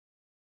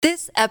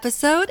This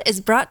episode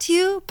is brought to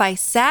you by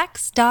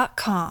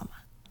Sax.com.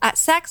 At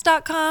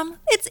Sax.com,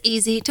 it's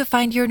easy to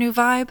find your new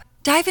vibe.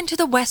 Dive into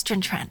the Western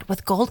trend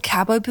with gold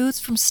cowboy boots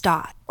from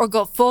Stott, or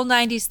go full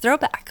 90s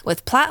throwback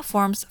with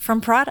platforms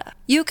from Prada.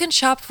 You can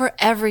shop for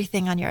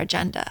everything on your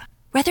agenda,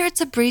 whether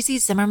it's a breezy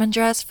Zimmermann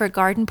dress for a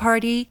garden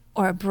party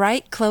or a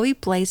bright Chloe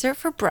blazer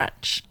for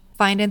brunch.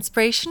 Find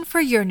inspiration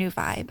for your new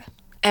vibe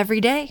every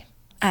day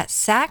at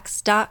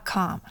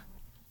Sax.com.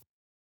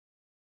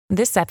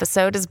 This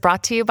episode is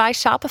brought to you by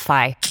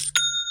Shopify.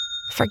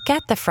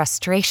 Forget the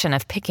frustration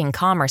of picking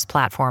commerce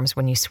platforms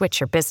when you switch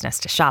your business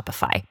to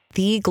Shopify,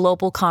 the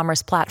global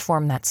commerce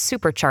platform that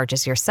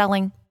supercharges your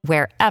selling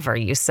wherever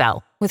you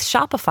sell. With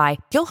Shopify,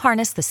 you'll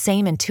harness the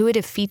same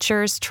intuitive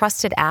features,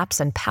 trusted apps,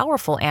 and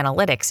powerful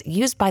analytics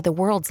used by the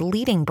world's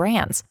leading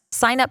brands.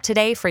 Sign up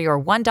today for your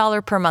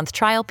 $1 per month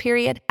trial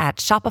period at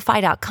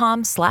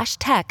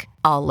shopify.com/tech,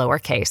 all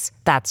lowercase.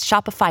 That's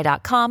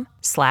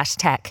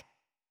shopify.com/tech.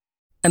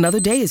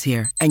 Another day is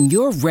here, and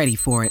you're ready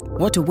for it.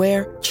 What to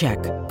wear? Check.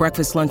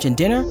 Breakfast, lunch, and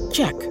dinner?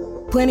 Check.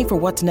 Planning for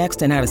what's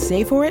next and how to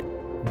save for it?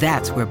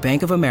 That's where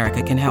Bank of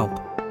America can help.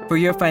 For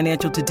your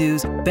financial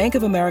to-dos, Bank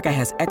of America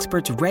has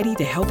experts ready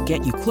to help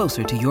get you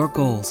closer to your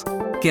goals.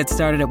 Get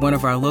started at one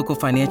of our local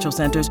financial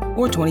centers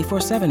or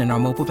 24/7 in our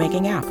mobile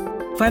banking app.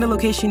 Find a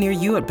location near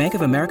you at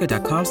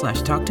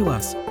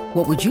bankofamerica.com/talktous.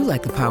 What would you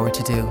like the power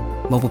to do?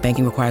 Mobile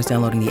banking requires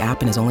downloading the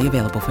app and is only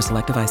available for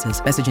select devices.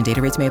 Message and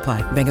data rates may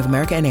apply. Bank of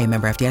America N.A.,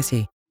 member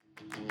FDIC.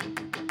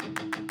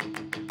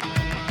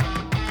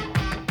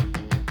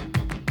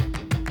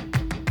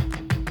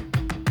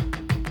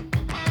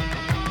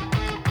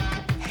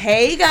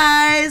 Hey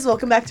guys,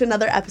 welcome back to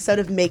another episode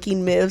of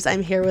Making Moves.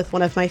 I'm here with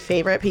one of my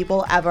favorite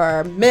people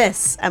ever,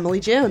 Miss Emily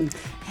June.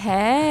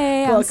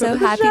 Hey, I'm so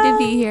happy to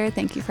be here.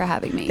 Thank you for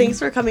having me. Thanks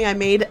for coming. I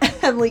made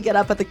Emily get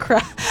up at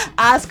the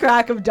ass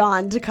crack of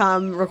dawn to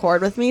come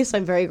record with me, so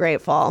I'm very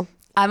grateful.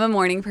 I'm a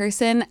morning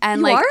person,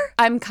 and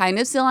I'm kind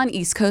of still on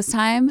East Coast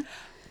time.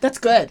 That's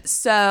good.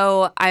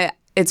 So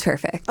it's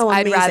perfect. Oh,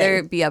 I'd amazing.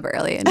 rather be up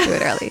early and do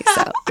it early,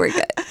 so we're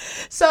good.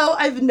 So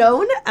I've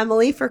known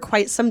Emily for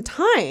quite some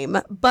time,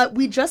 but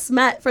we just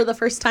met for the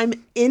first time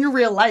in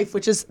real life,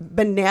 which is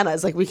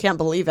bananas. Like, we can't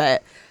believe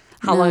it.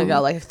 How long ago?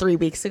 Like 3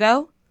 weeks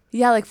ago?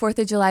 Yeah, like 4th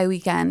of July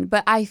weekend.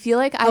 But I feel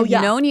like I've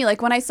known you.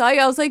 Like, when I saw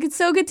you, I was like, it's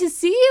so good to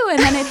see you. And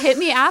then it hit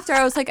me after.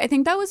 I was like, I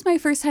think that was my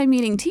first time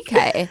meeting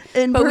TK.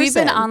 But we've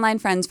been online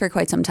friends for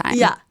quite some time.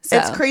 Yeah. So.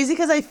 It's crazy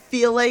because I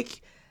feel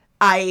like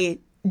I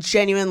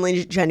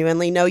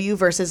genuinely know you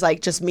versus like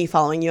just me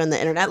following you on the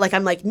internet. Like,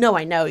 I'm like, no,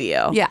 I know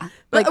you. Yeah.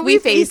 Like, we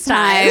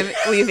FaceTime.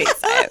 We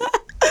FaceTime.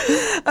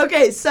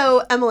 Okay,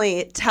 so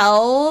Emily,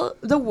 tell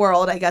the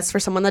world, I guess, for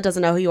someone that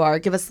doesn't know who you are,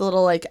 give us a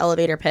little like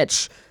elevator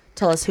pitch.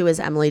 Tell us, who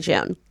is Emily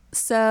June?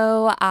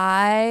 So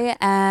I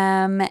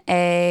am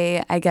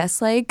I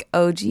guess like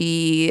OG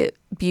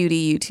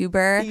beauty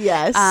YouTuber.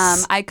 Yes.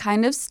 I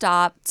kind of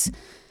stopped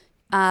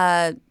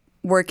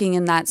working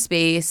in that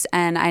space,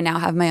 and I now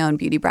have my own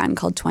beauty brand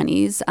called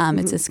 20s.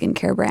 It's a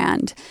skincare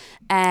brand.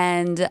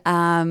 And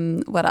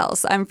what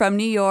else? I'm from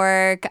New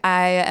York.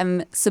 I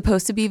am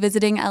supposed to be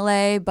visiting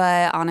LA,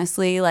 but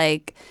honestly,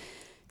 like,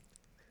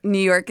 New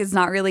York is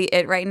not really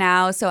it right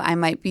now, so I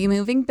might be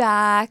moving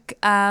back.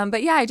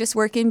 But yeah, I just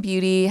work in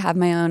beauty, have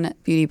my own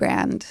beauty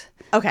brand.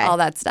 Okay. All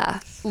that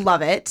stuff.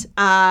 Love it.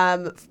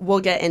 We'll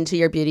get into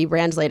your beauty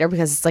brand later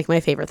because it's like my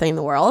favorite thing in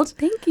the world.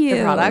 Thank you.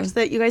 The products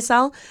that you guys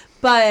sell.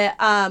 But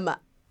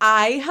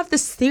I have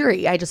this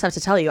theory, I just have to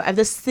tell you. I have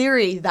this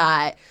theory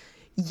that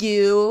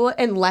you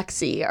and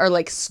Lexi are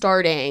like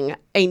starting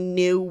a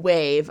new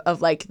wave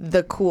of like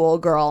the cool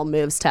girl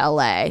moves to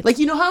LA. Like,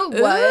 you know how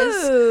it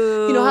was?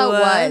 Ooh. You know how it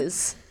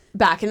was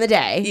back in the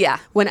day? Yeah.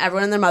 When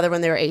everyone and their mother,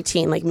 when they were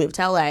 18, like moved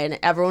to LA, and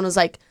everyone was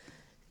like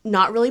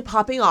not really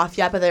popping off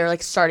yet, but they were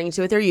like starting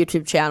to with their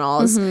YouTube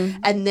channels.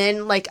 And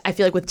then like I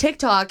feel like with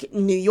TikTok,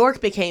 New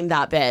York became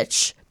that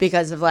bitch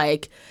because of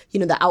like, you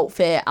know, the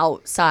outfit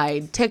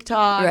outside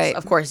TikToks. Right.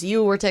 Of course,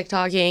 you were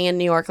TikToking in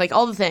New York, like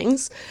all the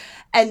things.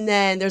 And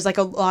then there's like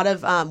a lot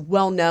of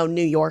well-known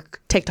New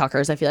York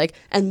TikTokers, I feel like.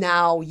 And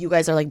now you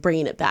guys are like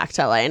bringing it back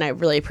to LA. And I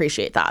really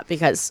appreciate that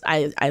because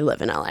I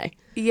live in LA.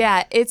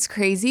 Yeah, it's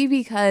crazy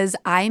because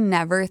I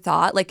never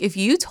thought, like, if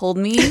you told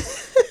me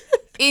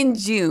in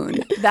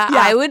June that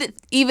I would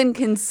even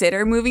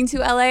consider moving to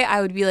LA,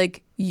 I would be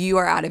like, you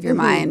are out of your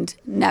mind.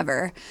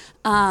 Never.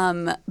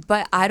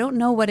 But I don't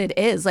know what it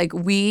is. Like,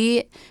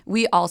 we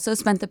also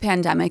spent the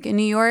pandemic in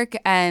New York,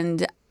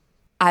 and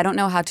I don't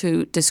know how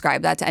to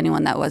describe that to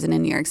anyone that wasn't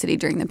in New York City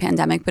during the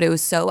pandemic, but it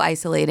was so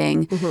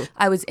isolating.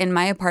 I was in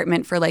my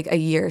apartment for like a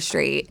year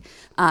straight.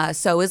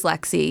 So was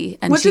Lexi.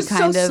 And Which she is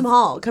kind so of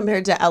small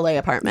compared to LA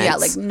apartments. Yeah,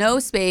 like no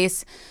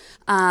space.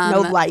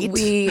 No light.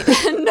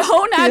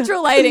 No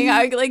natural lighting.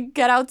 I like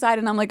get outside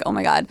and I'm like, oh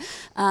my God.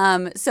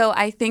 So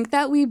I think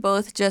that we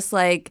both just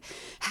like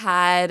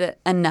had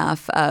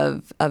enough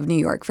of New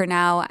York for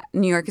now.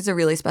 New York is a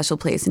really special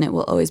place and it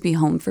will always be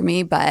home for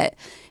me, but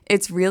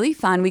it's really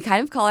fun. We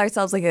kind of call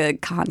ourselves like a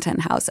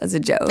content house as a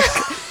joke.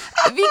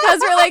 because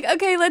we're like,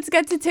 okay, let's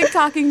get to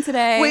TikToking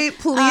today. Wait,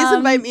 please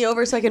invite me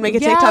over so I can make a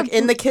TikTok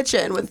in the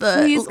kitchen with the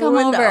Please come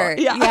window. over.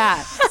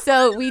 Yeah.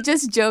 So we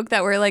just joke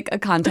that we're like a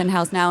content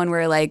house now, and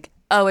we're like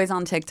always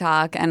on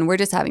TikTok, and we're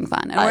just having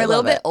fun. And we're a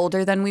little bit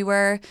older than we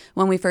were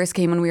when we first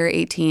came when we were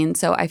 18.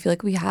 So I feel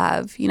like we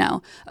have,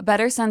 a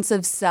better sense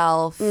of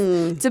self.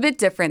 It's a bit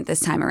different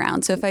this time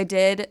around. So if I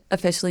did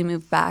officially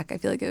move back, I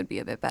feel like it would be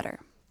a bit better.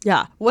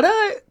 Yeah. What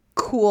a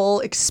cool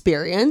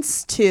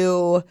experience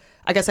to,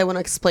 I guess I want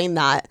to explain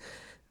that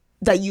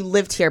you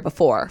lived here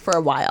before for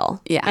a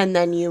while. Yeah. And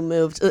then you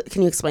moved.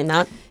 Can you explain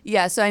that?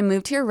 Yeah. So I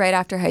moved here right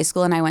after high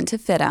school, and I went to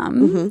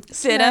FITM.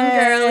 FITM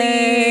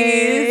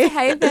girlies.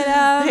 Hey,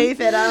 FITM. Hey,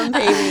 FITM,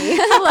 baby.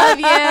 Love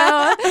you.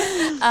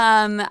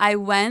 I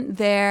went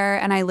there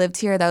and I lived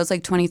here. That was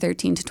like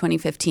 2013 to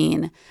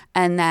 2015.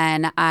 And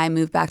then I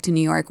moved back to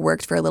New York,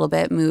 worked for a little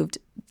bit, moved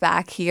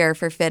back here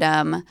for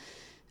FITM,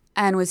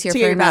 and was here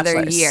for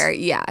another year.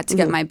 Yeah, to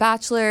get my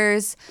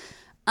bachelor's.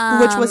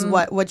 Which was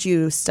what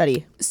you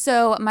study?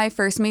 So my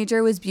first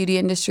major was beauty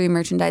industry,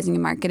 merchandising,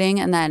 and marketing.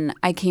 And then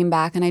I came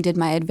back and I did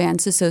my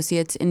advanced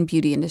associates in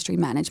beauty industry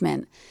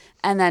management.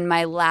 And then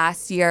my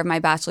last year of my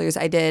bachelor's,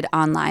 I did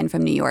online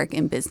from New York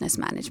in business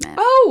management.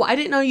 Oh, I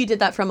didn't know you did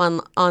that from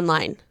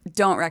online.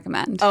 Don't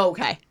recommend. Oh,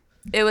 okay.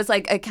 It was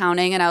like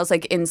accounting, and I was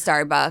like in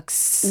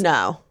Starbucks.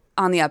 No.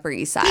 On the Upper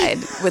East Side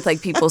with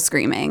like people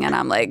screaming, and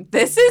I'm like,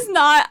 this is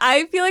not,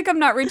 I feel like I'm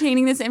not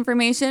retaining this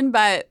information,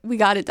 but we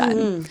got it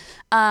done.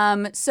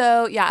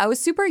 So yeah, I was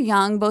super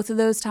young both of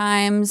those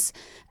times.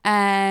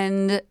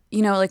 And,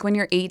 like when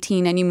you're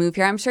 18 and you move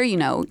here, I'm sure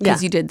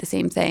because you did the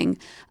same thing.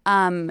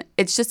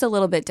 It's just a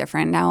little bit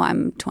different. Now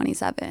I'm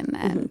 27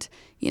 and,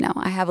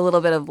 I have a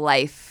little bit of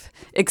life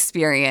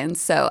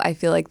experience. So I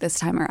feel like this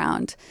time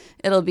around,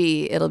 it'll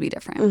be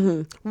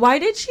different. Why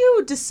did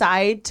you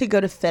decide to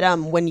go to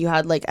FITM when you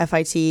had like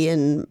FIT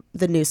and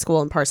the new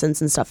school in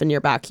Parsons and stuff in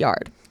your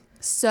backyard?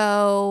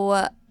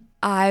 So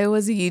I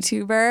was a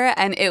YouTuber,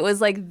 and it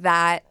was like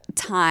that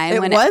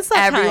time when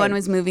everyone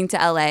was moving to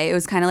LA. It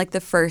was kind of like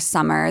the first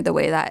summer, the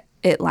way that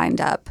it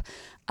lined up.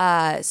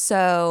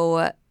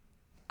 So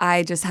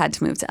I just had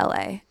to move to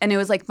LA, and it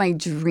was like my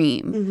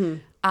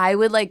dream. I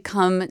would like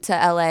come to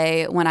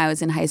LA when I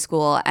was in high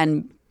school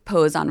and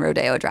pose on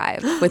Rodeo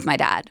Drive with my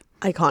dad.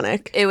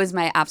 Iconic. It was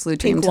my absolute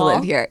dream to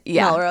live here.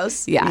 Yeah.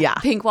 Melrose. Yeah.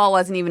 Pink Wall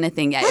wasn't even a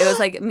thing yet. It was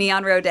like me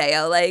on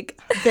Rodeo, like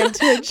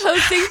vintage.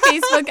 posting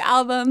Facebook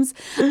albums.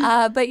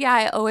 But yeah,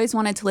 I always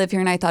wanted to live here,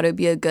 and I thought it would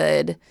be a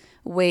good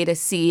way to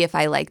see if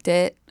I liked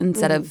it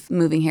instead of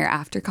moving here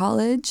after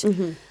college.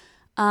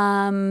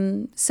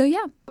 So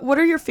yeah. What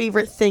are your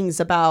favorite things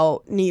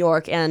about New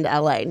York and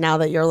LA now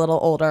that you're a little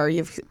older?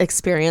 You've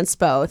experienced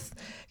both.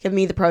 Give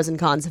me the pros and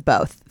cons of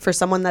both. For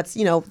someone that's,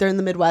 they're in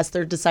the Midwest,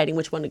 they're deciding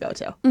which one to go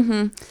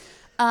to.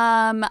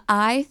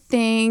 I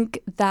think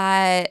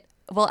that,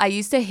 I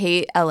used to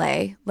hate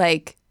LA.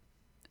 Like,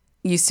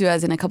 used to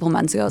as in a couple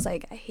months ago, I was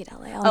like, I hate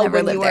LA. I'll never live there.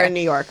 Oh, when you were a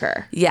New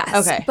Yorker.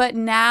 Yes. Okay. But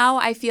now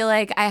I feel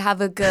like I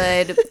have a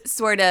good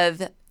sort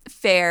of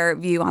fair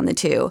view on the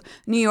two.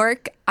 New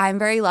York, I'm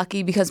very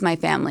lucky because my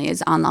family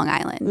is on Long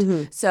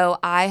Island. So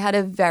I had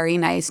a very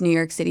nice New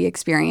York City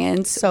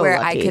experience where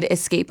I could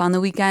escape on the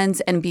weekends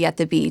and be at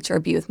the beach or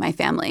be with my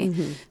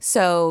family.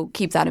 So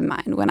keep that in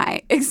mind when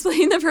I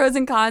explain the pros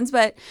and cons.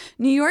 But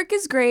New York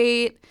is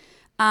great.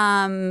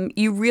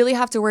 You really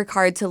have to work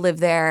hard to live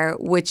there,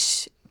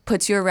 which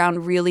puts you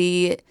around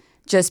really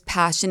just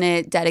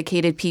passionate,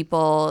 dedicated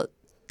people.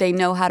 They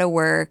know how to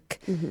work.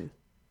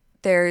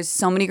 There's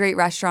so many great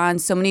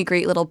restaurants, so many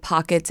great little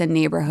pockets and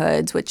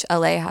neighborhoods, which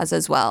LA has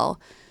as well.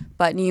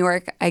 But New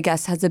York, I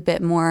guess, has a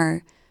bit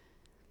more,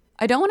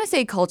 I don't want to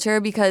say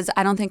culture because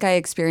I don't think I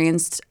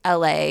experienced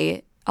LA,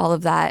 all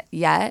of that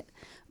yet.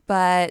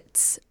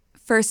 But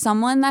for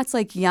someone that's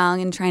like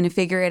young and trying to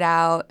figure it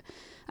out,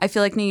 I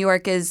feel like New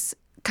York is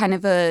kind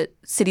of a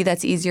city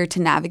that's easier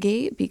to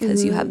navigate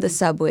because you have the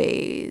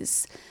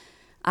subways.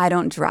 I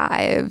don't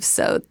drive,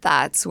 so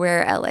that's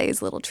where LA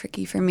is a little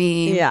tricky for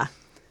me. Yeah.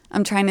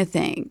 I'm trying to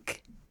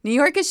think. New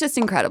York is just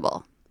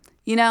incredible,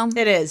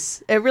 It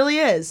is. It really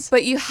is.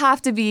 But you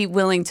have to be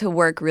willing to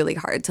work really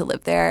hard to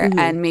live there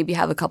and maybe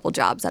have a couple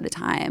jobs at a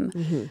time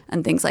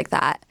and things like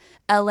that.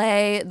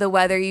 LA, the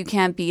weather, you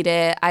can't beat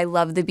it. I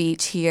love the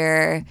beach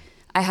here.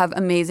 I have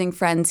amazing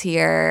friends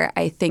here.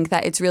 I think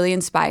that it's really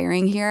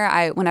inspiring here.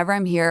 Whenever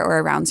I'm here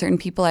or around certain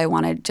people, I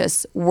want to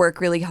just work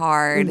really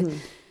hard,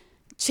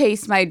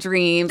 chase my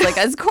dreams. Like,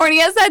 as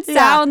corny as that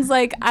sounds,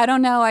 like, I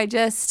don't know.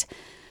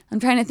 I'm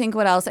trying to think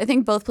what else. I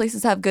think both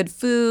places have good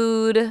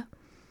food.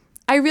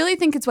 I really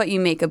think it's what you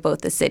make of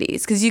both the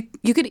cities because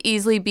you could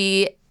easily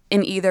be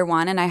in either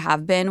one, and I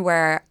have been,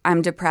 where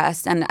I'm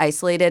depressed and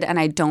isolated and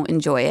I don't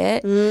enjoy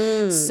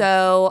it.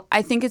 So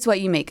I think it's what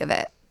you make of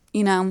it,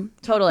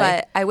 Totally.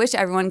 But I wish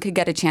everyone could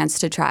get a chance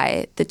to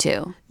try the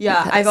two.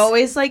 Yeah, I've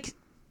always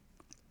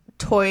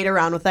toyed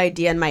around with the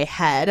idea in my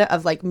head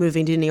of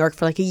moving to New York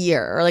for a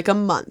year or a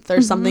month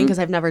or something because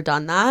I've never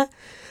done that.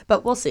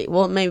 But we'll see.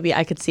 Well, maybe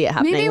I could see it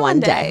happening maybe one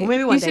day. Well,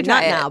 maybe one day.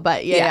 Not now,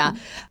 but yeah.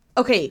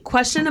 Okay,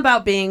 question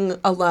about being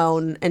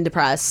alone and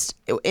depressed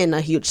in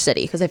a huge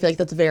city, because I feel like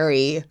that's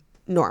very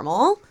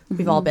normal.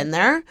 We've all been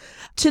there.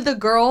 To the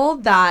girl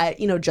that,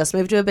 just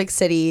moved to a big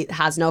city,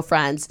 has no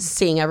friends,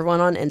 seeing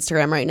everyone on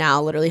Instagram right now,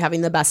 literally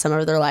having the best summer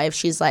of their life.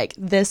 She's like,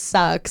 this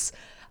sucks.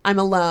 I'm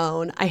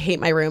alone. I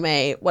hate my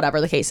roommate, whatever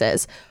the case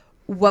is.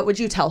 What would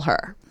you tell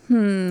her?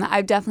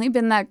 I've definitely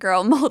been that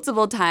girl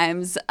multiple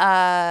times.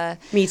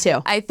 Me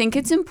too. I think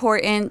it's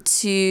important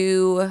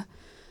to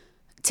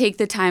take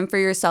the time for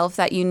yourself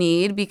that you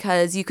need,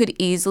 because you could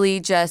easily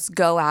just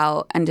go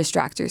out and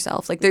distract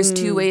yourself. Like, there's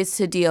two ways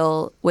to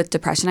deal with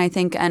depression, I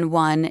think, and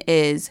one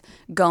is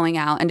going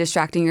out and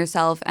distracting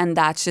yourself, and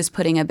that's just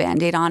putting a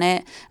Band-Aid on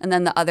it. And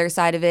then the other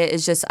side of it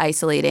is just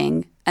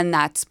isolating, and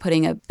that's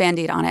putting a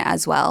Band-Aid on it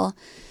as well.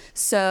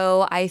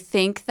 So I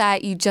think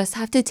that you just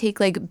have to take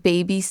like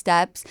baby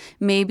steps.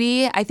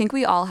 Maybe I think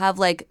we all have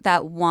like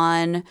that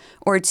one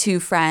or two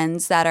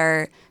friends that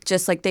are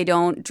just like, they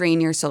don't drain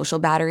your social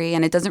battery,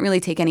 and it doesn't really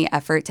take any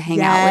effort to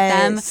hang out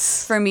with them.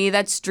 For me,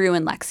 that's Drew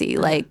and Lexi.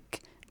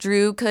 Like,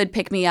 Drew could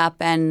pick me up,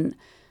 and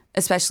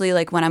especially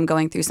like when I'm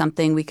going through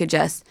something, we could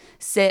just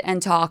sit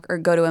and talk or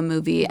go to a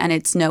movie, and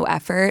it's no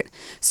effort.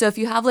 So if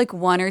you have like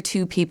one or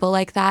two people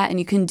like that and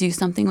you can do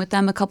something with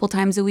them a couple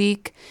times a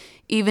week,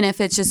 even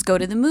if it's just go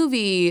to the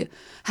movie,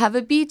 have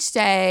a beach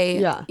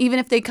day, even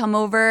if they come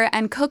over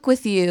and cook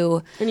with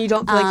you. And you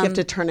don't feel like you have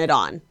to turn it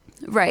on.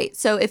 Right.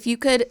 So if you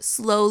could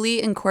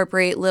slowly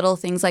incorporate little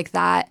things like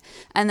that,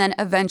 and then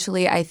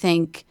eventually I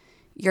think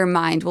your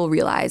mind will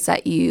realize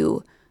that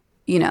you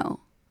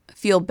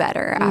feel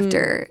better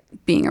after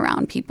being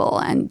around people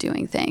and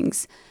doing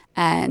things.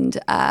 And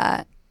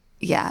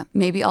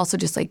maybe also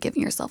just like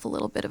giving yourself a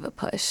little bit of a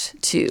push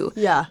to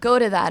go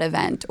to that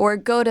event or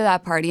go to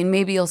that party, and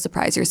maybe you'll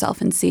surprise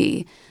yourself and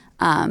see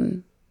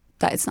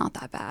that it's not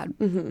that bad.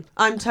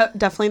 I'm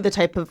definitely the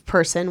type of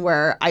person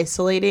where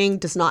isolating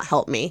does not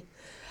help me.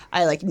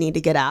 I like need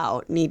to get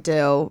out, need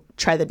to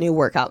try the new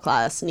workout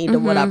class, need to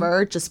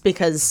whatever, just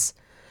because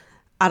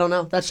I don't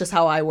know. That's just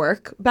how I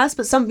work best.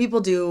 But some people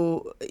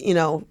do,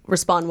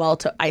 respond well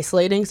to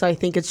isolating. So I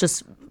think it's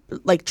just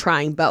like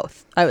trying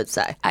both, I would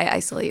say. I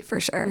isolate for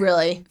sure.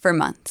 Really? For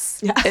months.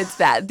 Yeah. It's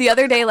bad. The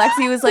other day,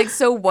 Lexi was like,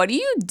 so what do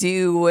you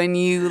do when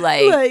you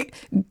like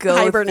go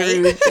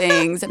hibernate through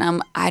things?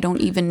 And I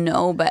don't even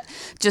know. But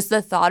just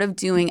the thought of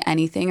doing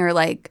anything or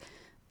like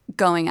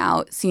going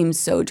out seems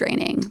so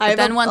draining. But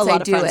then once I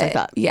do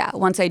it,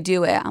 once I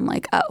do it, I'm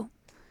like, oh,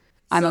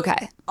 I'm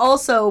okay.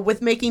 Also,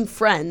 with making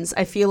friends,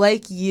 I feel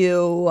like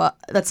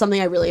that's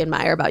something I really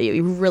admire about you.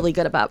 You're really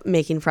good about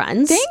making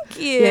friends. Thank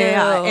you.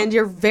 Yeah. And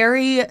you're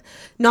very,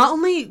 not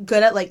only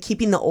good at like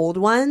keeping the old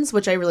ones,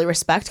 which I really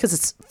respect because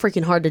it's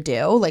freaking hard to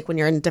do. Like when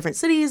you're in different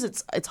cities,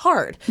 it's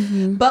hard.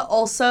 But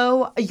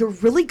also, you're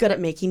really good at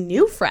making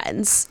new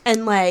friends.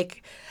 And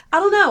like, I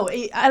don't know,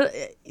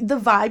 the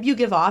vibe you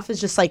give off is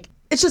just like,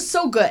 it's just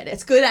so good.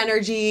 It's good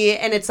energy,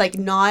 and it's like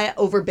not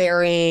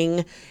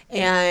overbearing.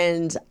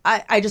 And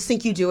I just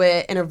think you do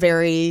it in a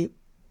very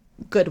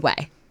good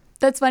way.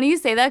 That's funny you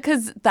say that,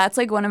 because that's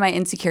like one of my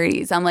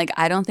insecurities. I'm like,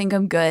 I don't think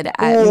I'm good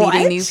at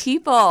meeting new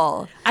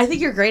people. I think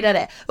you're great at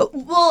it.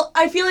 Well,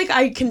 I feel like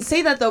I can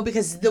say that though,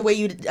 because the way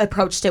you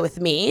approached it with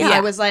me,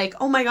 I was like,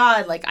 oh my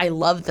God, like I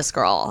love this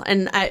girl.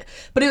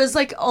 But it was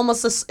like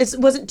almost, it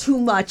wasn't too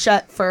much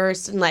at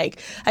first. And like,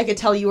 I could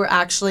tell you were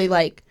actually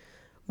like,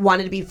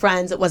 wanted to be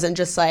friends. It wasn't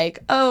just like,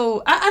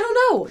 oh, I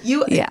don't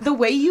know. The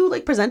way you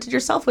like presented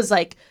yourself was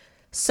like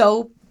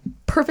so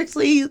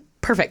perfectly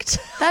perfect.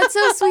 That's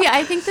so sweet.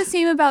 I think the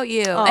same about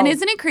you. And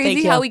isn't it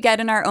crazy how we get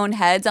in our own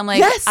heads? I'm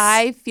like,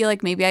 I feel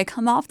like maybe I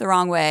come off the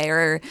wrong way,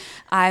 or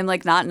I'm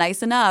like not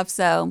nice enough.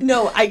 So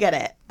no, I get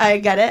it. I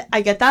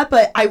get that.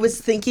 But I was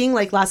thinking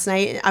like last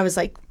night, I was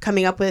like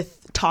coming up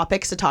with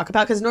topics to talk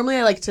about, because normally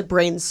I like to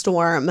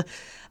brainstorm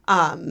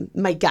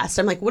my guests.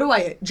 I'm like, what do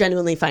I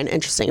genuinely find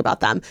interesting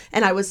about them?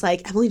 And I was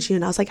like, Emily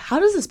June, I was like,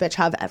 how does this bitch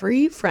have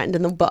every friend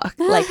in the book?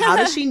 Like, how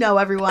does she know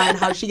everyone?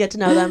 How does she get to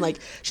know them? Like,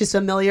 she's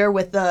familiar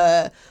with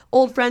the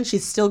old friends.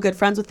 She's still good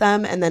friends with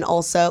them. And then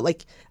also,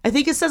 like, I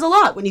think it says a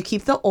lot when you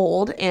keep the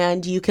old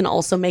and you can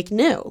also make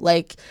new.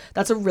 Like,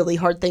 that's a really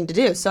hard thing to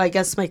do. So I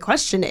guess my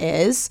question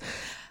is,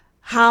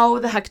 how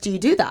the heck do you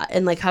do that?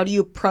 And like, how do you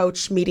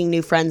approach meeting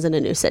new friends in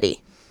a new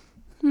city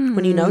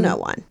when you know no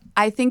one?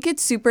 I think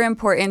it's super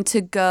important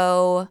to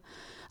go,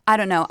 I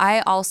don't know.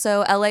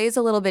 LA is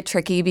a little bit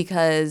tricky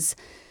because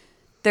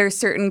there's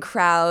certain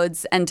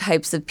crowds and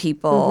types of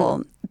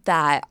people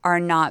that are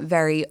not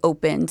very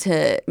open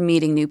to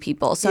meeting new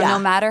people. So no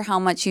matter how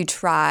much you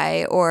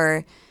try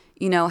or,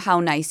 how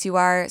nice you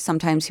are,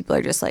 sometimes people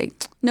are just like,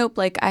 nope,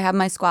 like I have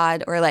my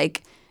squad, or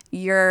like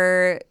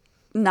you're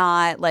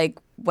not, like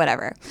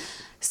whatever.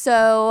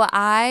 So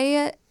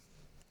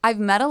I've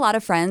met a lot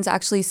of friends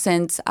actually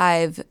since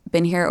I've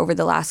been here over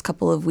the last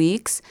couple of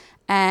weeks.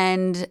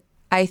 And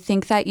I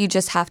think that you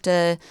just have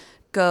to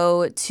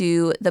go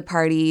to the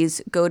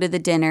parties, go to the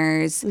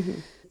dinners.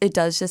 It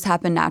does just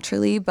happen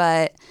naturally.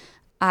 But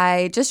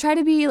I just try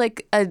to be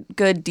like a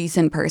good,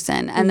 decent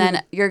person. And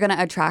then you're going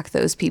to attract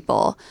those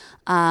people.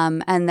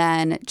 And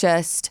then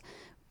just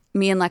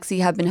me and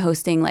Lexi have been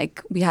hosting,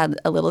 like, we had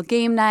a little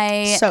game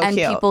night. So and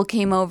cute. people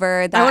came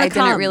over that I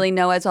didn't really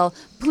know as well.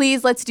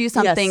 Please, let's do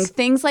something. Yes.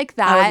 Things like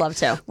that. I would love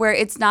to. Where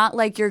it's not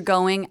like you're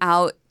going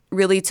out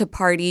really to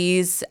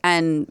parties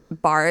and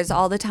bars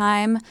all the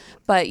time,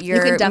 but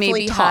you're can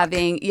definitely maybe talk.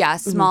 having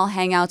small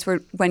hangouts where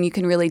when you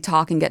can really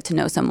talk and get to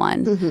know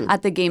someone.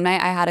 At the game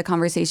night, I had a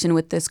conversation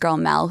with this girl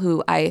Mel,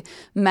 who I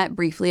met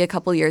briefly a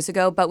couple years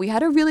ago, but we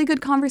had a really good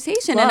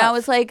conversation. And I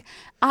was like,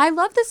 I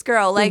love this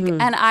girl, like,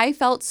 and I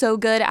felt so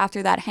good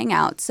after that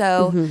hangout.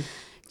 So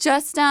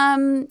just,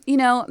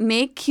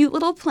 make cute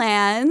little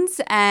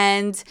plans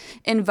and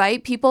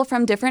invite people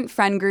from different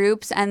friend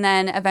groups. And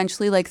then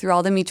eventually, like, through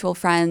all the mutual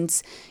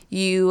friends,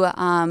 you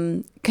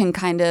can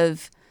kind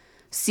of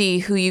see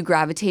who you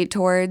gravitate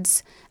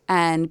towards.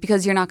 And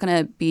because you're not going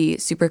to be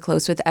super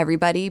close with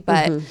everybody,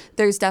 but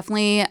there's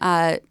definitely,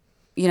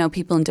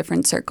 people in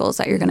different circles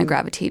that you're going to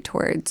gravitate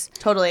towards.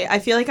 Totally. I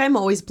feel like I'm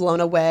always blown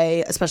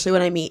away, especially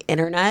when I meet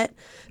internet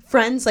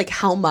friends, like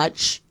how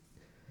much,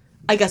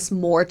 I guess,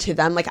 more to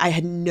them, like, I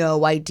had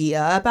no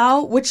idea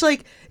about, which,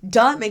 like,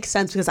 it makes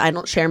sense because I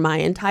don't share my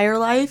entire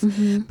life.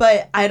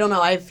 But I don't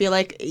know. I feel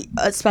like,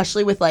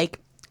 especially with, like,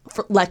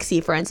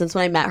 Lexi, for instance,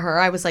 when I met her,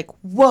 I was like,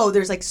 whoa,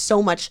 there's, like,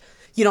 so much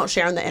you don't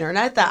share on the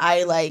internet that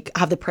I, like,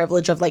 have the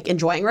privilege of, like,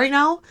 enjoying right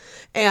now.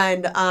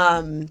 And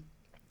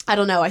I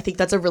don't know. I think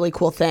that's a really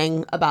cool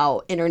thing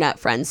about internet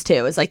friends,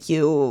 too, is, like,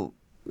 you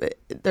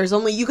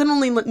can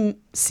only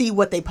see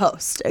what they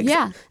post.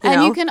 Yeah.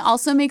 And you can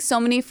also make so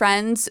many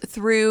friends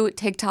through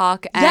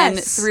TikTok and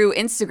through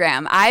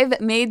Instagram. I've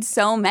made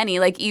so many,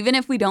 like, even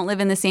if we don't live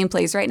in the same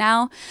place right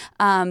now,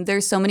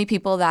 there's so many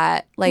people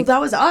that, like,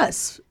 that was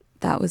us.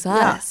 That was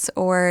us.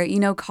 Or,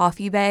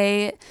 Coffee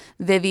Bay,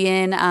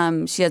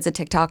 Vivian, she has a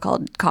TikTok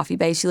called Coffee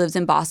Bay. She lives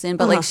in Boston,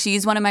 but like,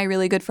 she's one of my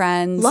really good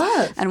friends.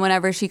 Love. And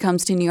whenever she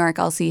comes to New York,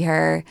 I'll see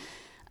her.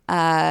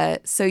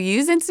 So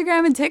use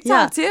Instagram and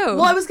TikTok too.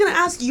 Well, I was going to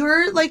ask,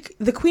 you're like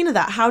the queen of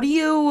that. How do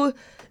you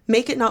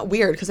make it not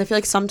weird? Because I feel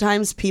like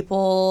sometimes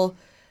people,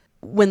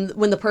 when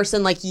the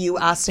person like you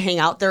asks to hang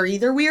out, they're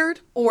either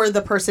weird or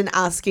the person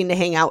asking to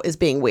hang out is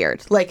being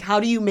weird. Like, how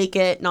do you make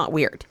it not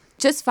weird?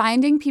 Just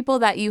finding people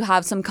that you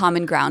have some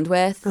common ground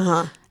with.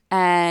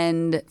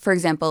 And for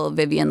example,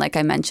 Vivian, like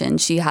I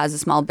mentioned, she has a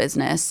small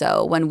business.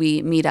 So when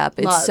we meet up,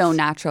 it's so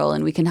natural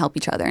and we can help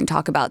each other and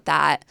talk about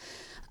that.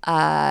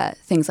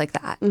 Things like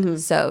that.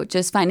 So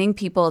just finding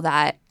people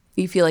that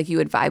you feel like you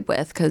would vibe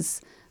with, because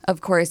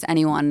of course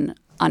anyone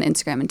on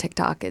Instagram and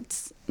TikTok,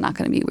 it's not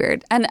going to be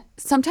weird. And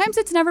sometimes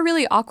it's never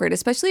really awkward,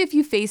 especially if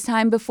you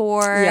FaceTime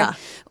before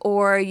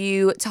or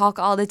you talk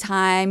all the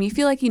time. You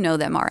feel like you know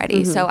them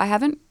already. So I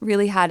haven't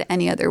really had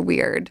any other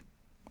weird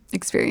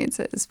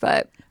experiences,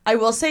 but I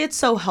will say it's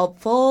so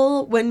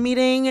helpful when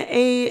meeting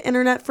a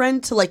internet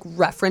friend to like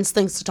reference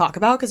things to talk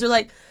about, because they're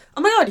like,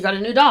 oh my God, you got a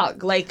new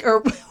dog, like,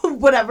 or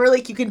whatever,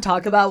 like you can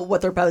talk about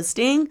what they're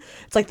posting.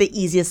 It's like the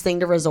easiest thing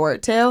to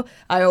resort to.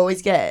 I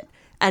always get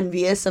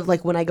envious of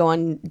like when I go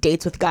on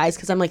dates with guys,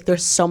 because I'm like,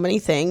 there's so many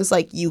things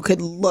like you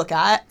could look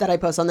at that I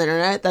post on the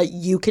internet that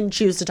you can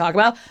choose to talk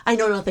about. I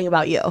know nothing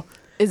about you.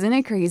 Isn't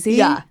it crazy?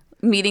 Yeah.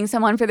 Meeting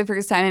someone for the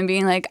first time and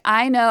being like,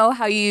 I know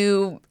how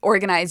you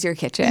organize your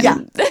kitchen. Yeah.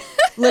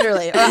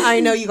 Literally. Or I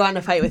know you got in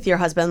a fight with your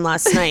husband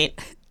last night.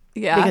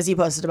 Yeah. Because you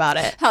posted about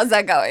it. How's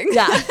that going?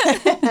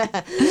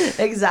 Yeah.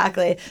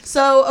 Exactly.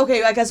 So,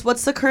 okay, I guess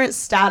what's the current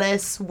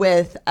status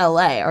with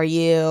LA? Are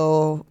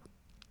you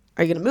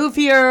going to move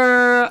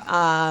here?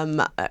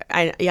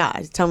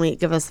 Tell me,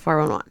 give us the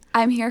 411.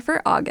 I'm here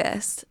for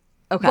August.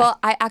 Okay. Well,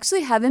 I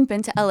actually haven't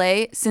been to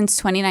LA since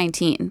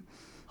 2019.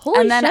 Holy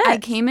and then shit. I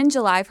came in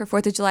July for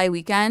 4th of July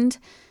weekend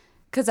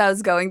because I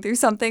was going through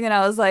something and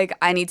I was like,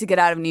 I need to get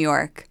out of New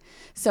York.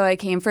 So I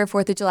came for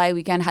 4th of July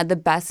weekend, had the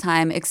best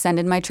time,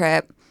 extended my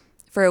trip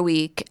for a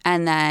week,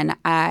 and then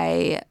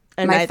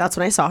that's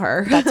when I saw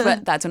her.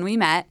 That's when we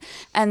met.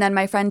 And then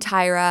my friend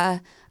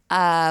Tyra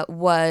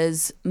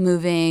was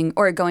moving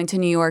or going to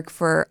New York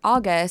for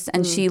August,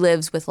 and she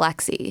lives with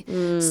Lexi.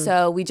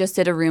 So we just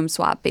did a room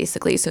swap,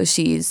 basically. So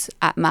she's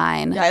at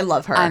mine. Yeah, I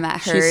love her. I'm at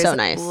hers. She's so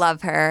nice.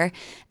 Love her.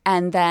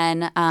 And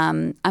then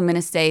I'm going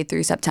to stay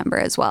through September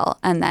as well.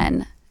 And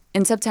then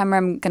in September,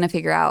 I'm going to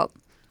figure out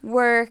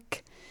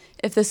work,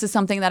 if this is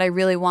something that I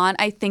really want.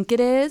 I think it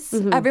is.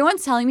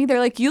 Everyone's telling me,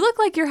 they're like, you look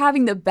like you're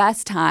having the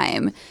best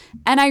time.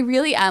 And I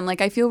really am.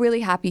 Like, I feel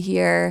really happy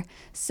here.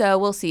 So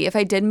we'll see. If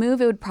I did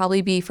move, it would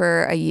probably be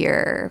for a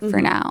year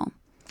for now.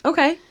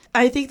 Okay.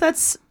 I think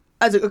that's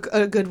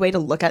a good way to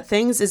look at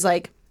things is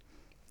like,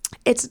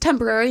 it's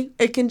temporary.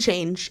 It can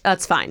change.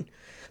 That's fine.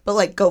 But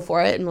like, go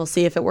for it and we'll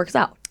see if it works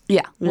out.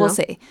 Yeah, we'll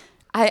see.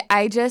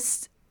 I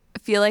just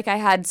feel like I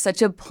had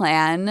such a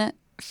plan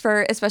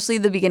for, especially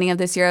the beginning of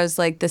this year. I was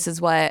like, this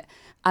is what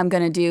I'm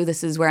going to do.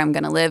 This is where I'm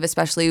going to live,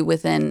 especially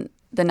within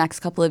the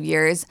next couple of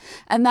years.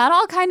 And that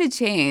all kind of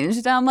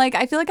changed. I'm like,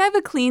 I feel like I have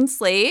a clean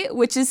slate,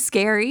 which is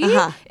scary.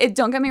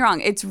 Don't get me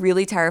wrong. It's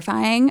really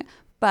terrifying,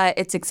 but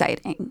it's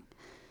exciting.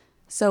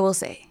 So we'll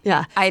see.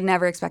 Yeah. I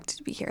never expected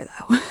to be here,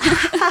 though.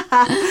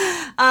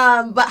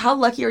 But how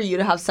lucky are you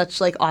to have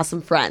such like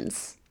awesome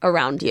friends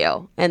around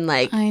you? And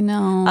like, I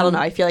know. I don't know.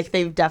 I feel like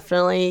they've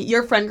definitely,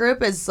 your friend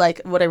group is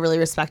like, what I really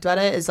respect about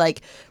it is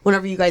like,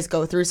 whenever you guys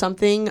go through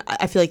something,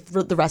 I feel like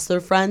the rest of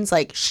their friends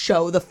like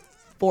show the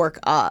fork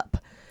up.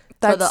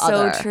 That's for the so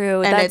other.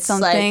 true. And That's it's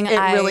something like,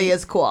 it really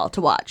is cool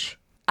to watch.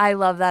 I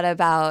love that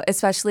about,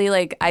 especially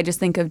like, I just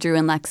think of Drew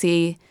and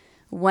Lexi.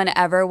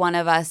 Whenever one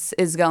of us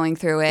is going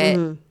through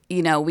it,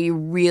 you know, we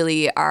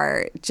really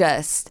are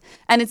just,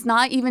 and it's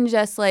not even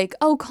just like,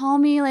 oh, call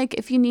me like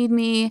if you need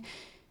me.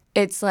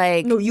 It's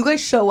like, No, you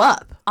guys show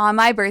up. on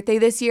my birthday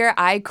this year,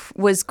 I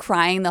was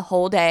crying the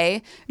whole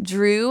day.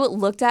 Drew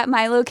looked at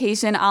my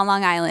location on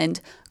Long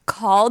Island,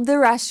 called the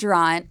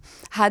restaurant,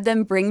 had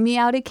them bring me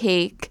out a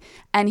cake,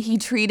 and he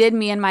treated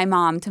me and my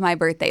mom to my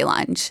birthday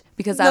lunch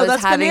because I was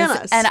that's having,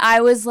 bananas. and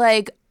I was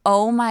like,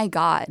 oh my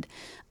God.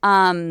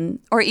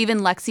 Or even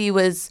Lexi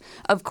was,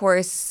 of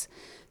course,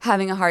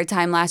 having a hard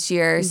time last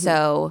year,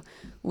 so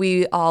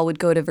we all would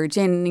go to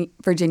Virginia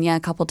a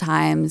couple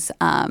times.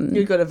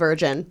 You'd go to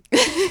Virgin.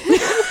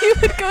 We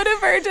would go to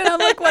Virgin. I'm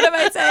like, what am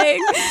I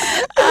saying?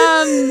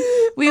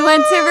 We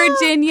went to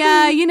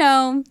Virginia. You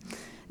know,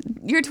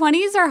 your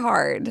 20s are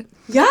hard.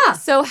 Yeah.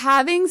 So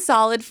having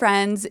solid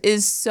friends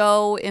is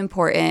so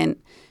important.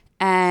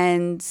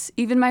 And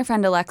even my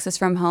friend Alexis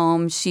from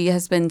home, she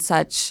has been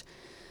such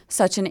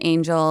an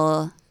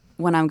angel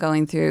when I'm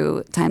going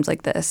through times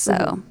like this.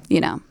 So,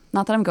 you know,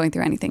 not that I'm going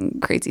through anything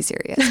crazy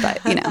serious, but,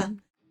 you know.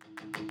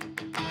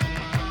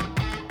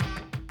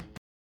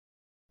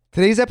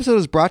 Today's episode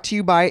is brought to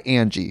you by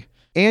Angie.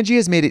 Angie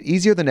has made it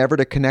easier than ever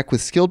to connect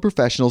with skilled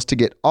professionals to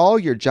get all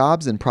your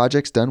jobs and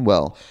projects done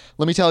well.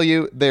 Let me tell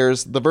you,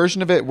 there's the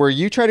version of it where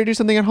you try to do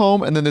something at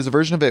home, and then there's a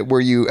version of it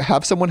where you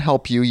have someone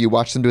help you, you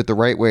watch them do it the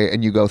right way,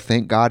 and you go,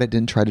 thank God I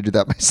didn't try to do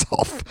that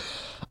myself.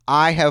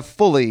 I have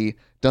fully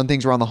done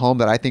things around the home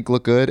that I think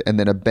look good, and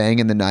then a bang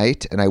in the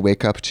night, and I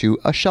wake up to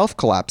a shelf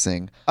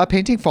collapsing, a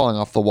painting falling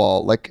off the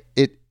wall. Like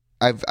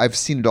I've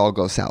seen it all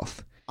go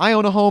south. I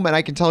own a home, and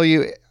I can tell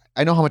you,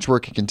 I know how much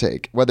work it can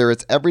take. Whether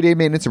it's everyday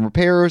maintenance and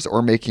repairs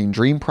or making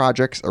dream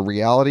projects a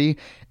reality,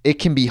 it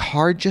can be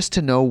hard just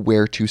to know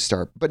where to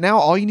start. But now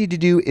all you need to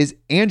do is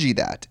Angie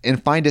that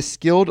and find a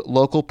skilled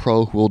local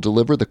pro who will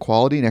deliver the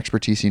quality and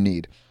expertise you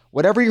need.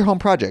 Whatever your home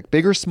project,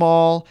 big or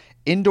small,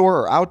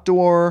 indoor or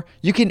outdoor,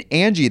 you can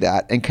Angie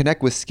that and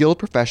connect with skilled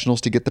professionals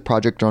to get the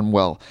project done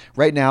well.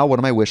 Right now, one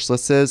of my wish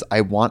lists is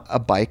I want a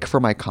bike for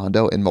my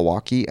condo in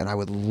Milwaukee, and I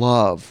would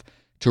love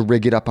to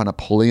rig it up on a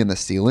pulley in the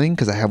ceiling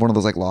because I have one of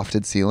those like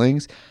lofted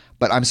ceilings,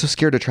 but I'm so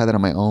scared to try that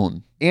on my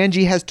own.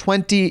 Angie has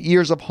 20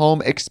 years of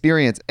home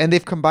experience, and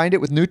they've combined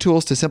it with new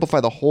tools to simplify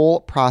the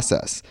whole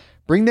process.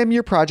 Bring them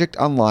your project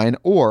online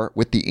or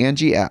with the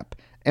Angie app.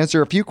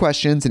 Answer a few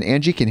questions and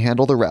Angie can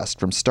handle the rest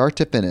from start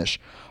to finish,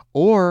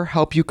 or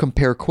help you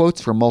compare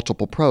quotes from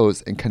multiple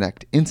pros and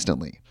connect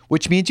instantly,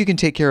 which means you can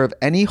take care of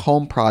any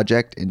home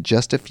project in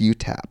just a few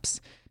taps.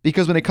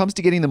 Because when it comes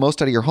to getting the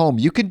most out of your home,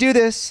 you can do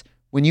this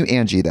when you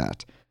Angie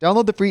that.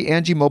 Download the free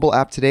Angie mobile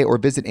app today or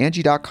visit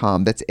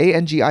Angie.com. That's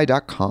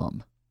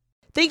ANGI.com.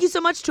 Thank you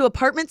so much to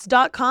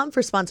Apartments.com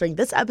for sponsoring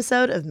this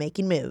episode of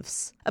Making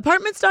Moves.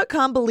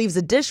 Apartments.com believes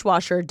a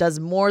dishwasher does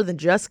more than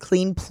just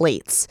clean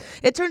plates.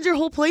 It turns your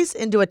whole place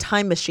into a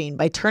time machine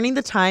by turning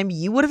the time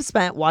you would have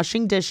spent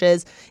washing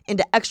dishes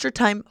into extra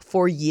time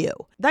for you.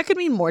 That could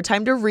mean more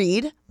time to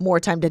read, more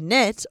time to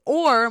knit,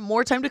 or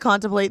more time to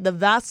contemplate the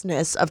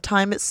vastness of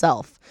time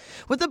itself.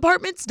 With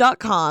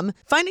Apartments.com,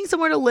 finding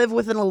somewhere to live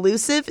with an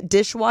elusive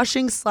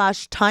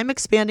dishwashing/time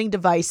expanding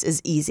device is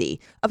easy.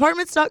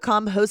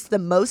 Apartments.com hosts the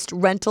most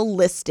rental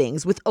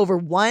listings with over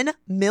 1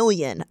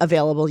 million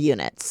available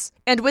units.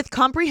 And with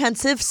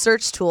comprehensive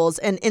search tools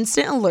and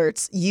instant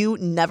alerts, you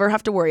never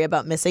have to worry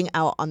about missing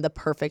out on the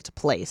perfect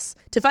place.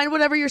 To find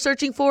whatever you're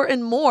searching for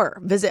and more,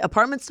 visit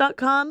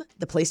Apartments.com,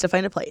 the place to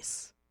find a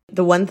place.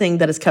 The one thing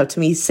that has kept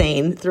me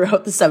sane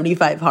throughout the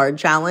 75 Hard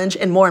Challenge,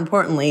 and more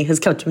importantly, has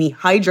kept me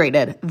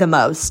hydrated the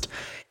most,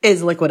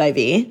 is Liquid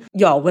IV.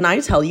 Y'all, when I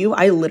tell you,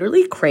 I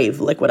literally crave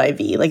Liquid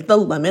IV. Like, the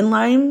lemon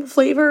lime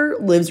flavor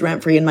lives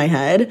rent-free in my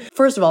head.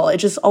 First of all, it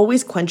just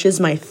always quenches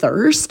my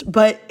thirst,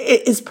 but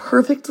it is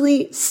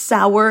perfectly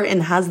sour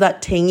and has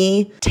that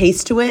tangy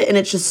taste to it, and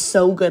it's just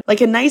so good. Like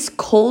a nice,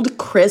 cold,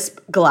 crisp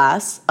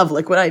glass of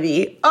Liquid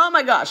IV. Oh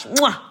my gosh.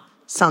 Mwah!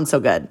 Sounds so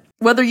good.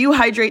 Whether you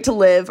hydrate to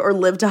live or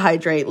live to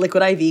hydrate,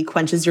 Liquid IV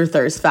quenches your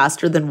thirst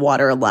faster than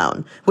water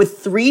alone. With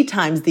 3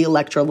 times the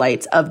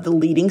electrolytes of the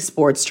leading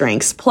sports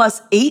drinks,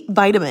 plus 8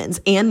 vitamins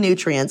and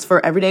nutrients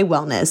for everyday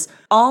wellness,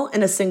 all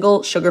in a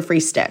single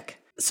sugar-free stick.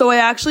 So I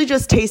actually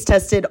just taste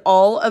tested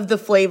all of the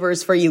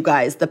flavors for you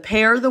guys. The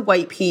pear, the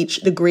white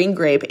peach, the green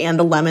grape, and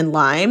the lemon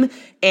lime.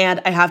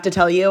 And I have to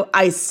tell you,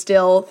 I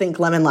still think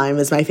lemon lime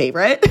is my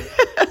favorite.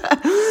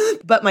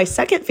 But my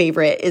second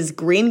favorite is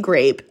green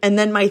grape. And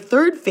then my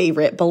third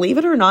favorite, believe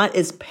it or not,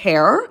 is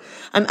pear.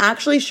 I'm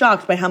actually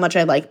shocked by how much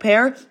I like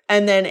pear.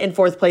 And then in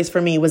fourth place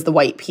for me was the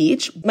white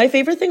peach. My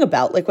favorite thing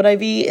about Liquid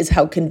IV is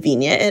how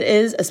convenient it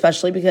is,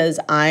 especially because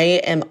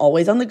I am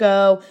always on the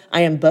go.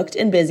 I am booked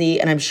and busy,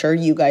 and I'm sure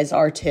you guys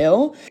are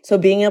too. So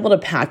being able to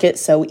pack it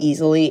so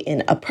easily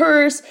in a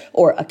purse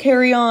or a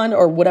carry-on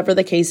or whatever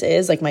the case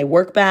is, like my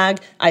work bag,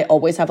 I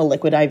always have a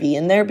Liquid IV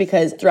in there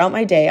because throughout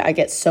my day, I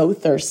get so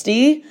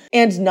thirsty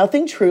and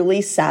nothing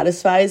truly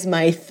satisfies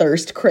my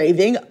thirst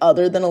craving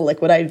other than a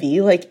Liquid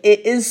IV. Like,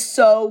 it is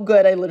so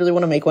good. I literally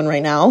want to make one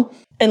right now.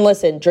 And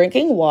listen,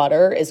 drinking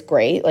water is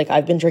great. Like,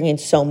 I've been drinking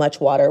so much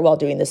water while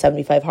doing the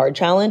 75 hard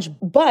challenge,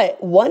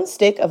 but one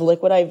stick of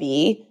Liquid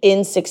IV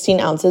in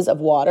 16 ounces of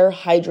water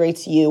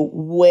hydrates you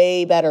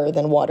way better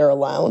than water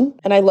alone.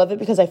 And I love it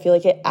because I feel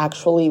like it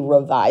actually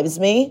revives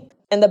me.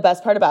 And the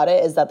best part about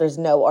it is that there's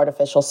no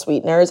artificial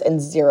sweeteners and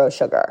zero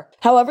sugar.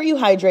 However you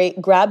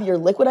hydrate, grab your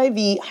Liquid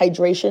IV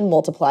Hydration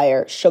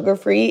Multiplier,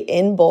 sugar-free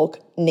in bulk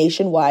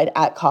nationwide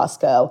at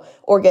Costco,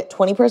 or get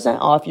 20%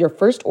 off your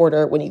first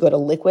order when you go to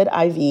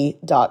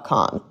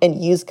liquidiv.com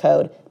and use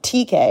code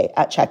TK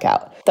at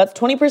checkout. That's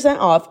 20%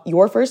 off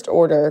your first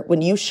order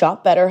when you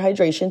shop Better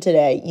Hydration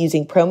today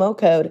using promo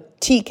code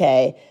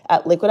TK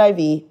at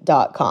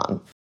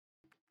liquidiv.com.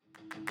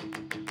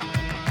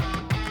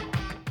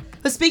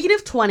 But speaking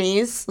of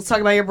 20s, let's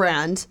talk about your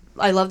brand.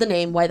 I love the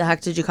name. Why the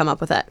heck did you come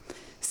up with it?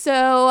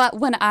 So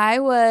when I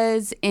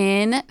was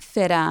in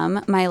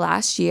FIDM my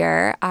last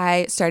year,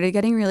 I started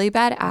getting really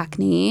bad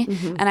acne,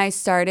 and I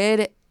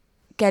started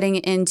getting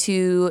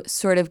into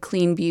sort of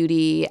clean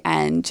beauty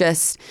and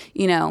just,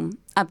 you know,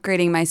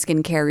 upgrading my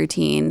skincare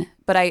routine.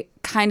 But I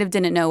kind of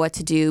didn't know what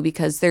to do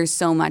because there's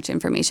so much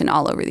information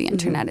all over the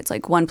internet. It's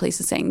like one place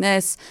is saying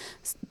this,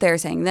 they're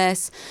saying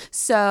this.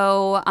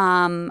 So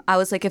I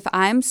was like, if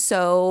I'm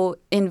so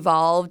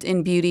involved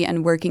in beauty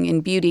and working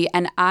in beauty,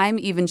 and I'm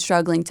even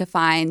struggling to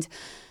find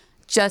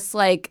just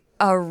like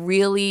a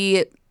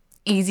really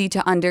easy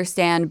to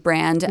understand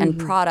brand and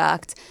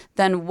product,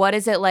 then what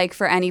is it like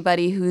for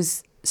anybody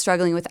who's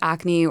struggling with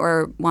acne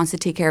or wants to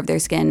take care of their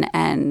skin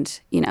and,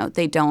 you know,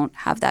 they don't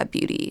have that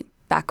beauty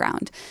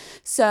background?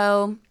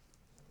 So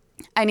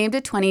I named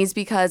it 20s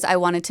because I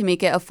wanted to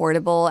make it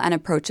affordable and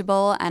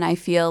approachable, and I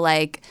feel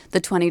like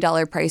the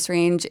 $20 price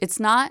range, it's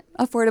not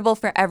affordable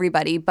for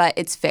everybody, but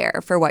it's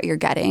fair for what you're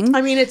getting.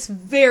 I mean, it's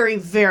very,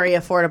 very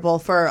affordable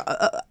for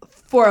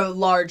a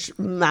large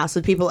mass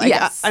of people. Like,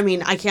 Yes. I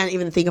mean, I can't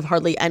even think of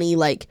hardly any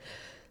like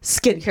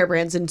skincare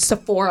brands in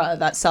Sephora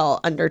that sell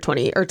under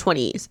 20 or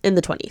 20s in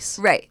the 20s.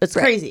 Right. It's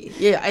right. crazy.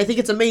 Yeah, I think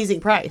it's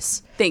amazing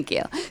price. Thank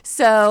you.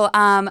 So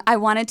I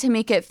wanted to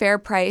make it fair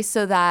price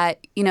so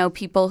that, you know,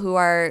 people who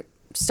are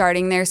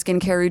starting their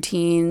skincare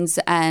routines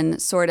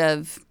and sort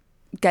of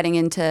getting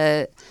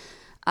into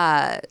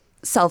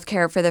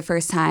self-care for the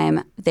first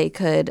time, they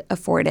could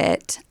afford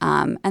it.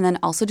 And then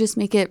also just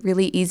make it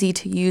really easy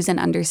to use and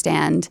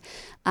understand.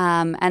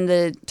 And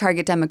the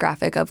target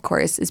demographic, of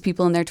course, is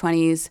people in their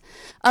 20s.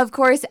 Of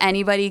course,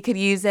 anybody could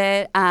use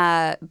it.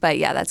 But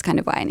yeah, that's kind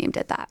of why I named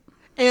it that.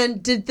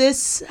 And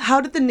how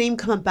did the name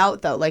come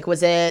about though? Like,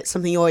 was it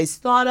something you always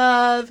thought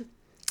of?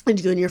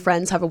 Did you and your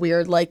friends have a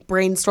weird like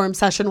brainstorm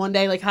session one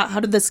day? Like, how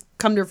did this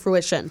come to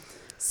fruition?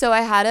 So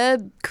I had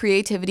a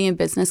creativity and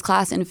business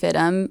class in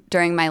FIDM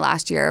during my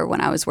last year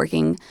when I was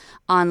working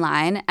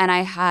online, and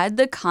I had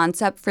the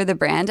concept for the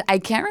brand. I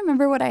can't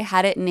remember what I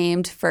had it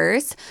named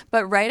first,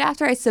 but right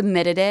after I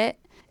submitted it,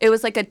 it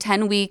was like a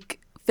 10-week,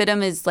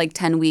 FIDM is like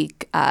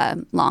 10-week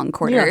long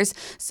quarters.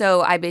 Yeah.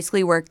 So I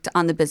basically worked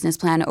on the business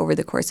plan over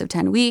the course of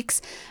 10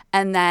 weeks.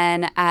 And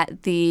then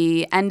at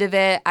the end of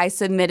it, I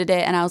submitted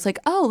it and I was like,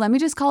 oh, let me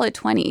just call it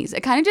 20s.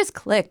 It kind of just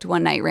clicked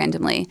one night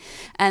randomly.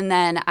 And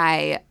then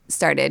I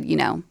started, you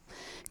know,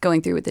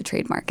 going through with the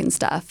trademark and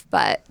stuff.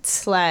 But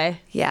slay.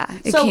 Yeah,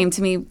 it came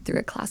to me through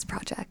a class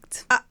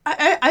project.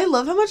 I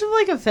love how much of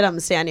like a FIDM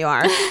stan you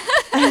are.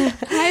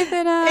 Hi,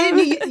 FIDM. And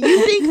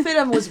you think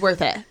FIDM was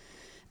worth it?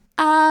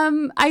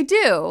 I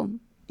do.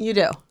 You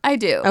do? I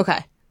do.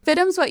 Okay.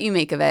 FIDM's what you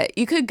make of it.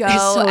 You could go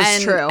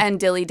and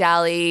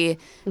dilly-dally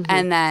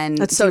and then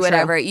do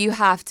whatever. True. You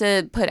have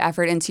to put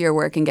effort into your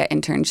work and get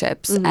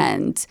internships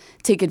and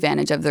take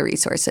advantage of the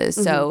resources.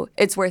 So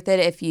it's worth it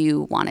if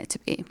you want it to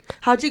be.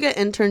 How'd you get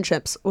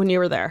internships when you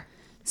were there?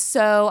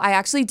 So I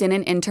actually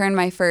didn't intern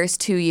my first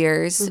 2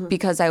 years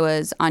because I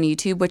was on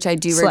YouTube, which I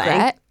do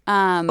regret.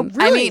 Really?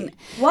 I mean,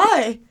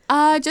 why?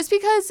 Just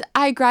because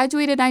I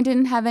graduated and I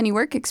didn't have any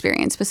work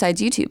experience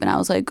besides YouTube. And I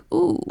was like,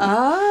 ooh.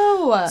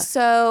 Oh.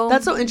 So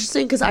that's so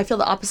interesting because I feel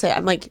the opposite.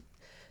 I'm like,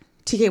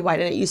 TK, why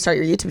didn't you start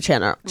your YouTube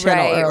channel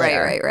earlier?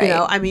 Right. You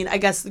know, I mean, I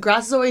guess the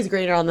grass is always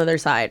greener on the other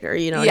side, or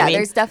you know what I mean? Yeah,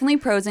 there's definitely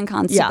pros and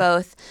cons to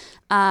both.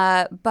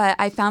 But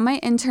I found my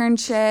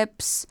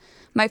internships.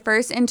 My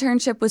first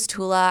internship was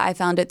Tula. I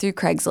found it through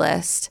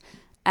Craigslist.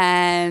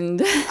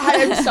 And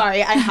I'm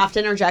sorry, I have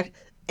to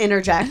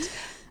interject.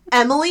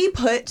 Emily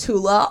put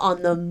Tula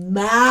on the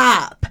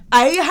map.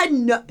 I had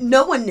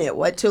no one knew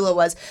what Tula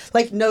was.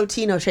 Like, no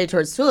tea, no shade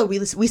towards Tula.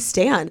 We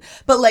stan.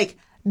 But like,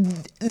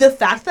 the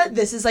fact that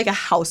this is like a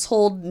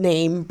household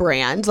name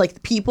brand,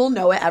 like people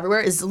know it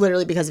everywhere, is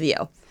literally because of you.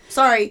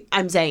 Sorry,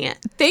 I'm saying it.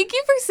 Thank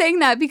you for saying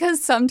that,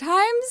 because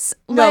sometimes,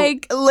 No,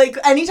 like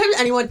anytime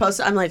anyone posts,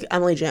 I'm like,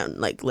 Emily Joan,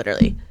 like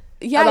literally.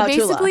 yeah, I about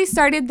basically Tula.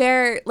 started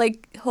their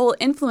like whole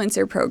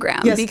influencer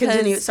program. Yes, because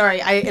continue.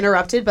 Sorry, I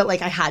interrupted, but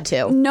like I had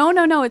to. No,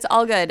 it's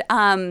all good.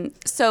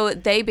 So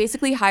they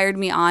basically hired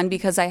me on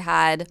because I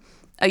had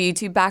a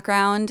YouTube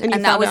background, And you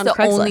and that found was it the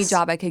on only Craigslist.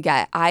 job I could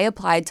get. I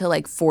applied to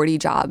like 40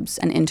 jobs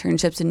and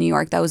internships in New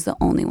York. That was the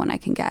only one I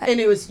can get. And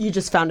it was, you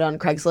just found it on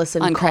Craigslist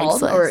and On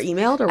called Craigslist. or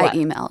emailed or what? I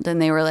emailed,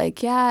 and they were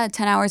like, yeah,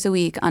 10 hours a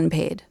week,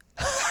 unpaid.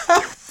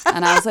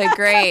 And I was like,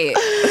 great.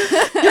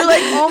 You're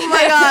like, oh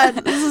my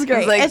God, this is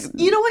great. like-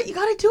 You know what? You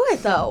got to do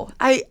it though.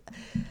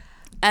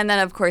 And then,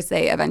 of course,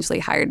 they eventually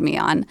hired me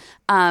on.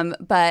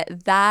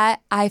 But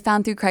that I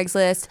found through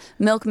Craigslist.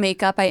 Milk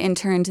Makeup, I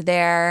interned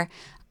there.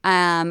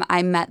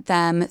 I met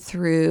them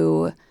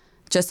through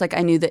just like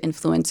I knew the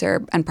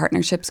influencer and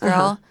partnerships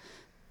girl.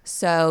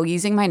 So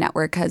using my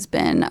network has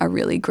been a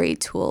really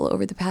great tool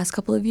over the past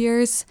couple of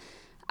years.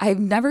 I've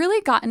never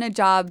really gotten a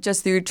job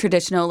just through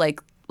traditional like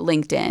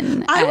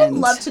LinkedIn. I would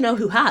and love to know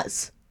who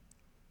has.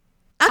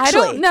 I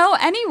Actually, don't know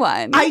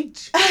anyone. I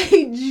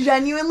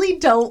genuinely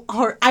don't.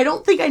 I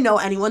don't think I know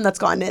anyone that's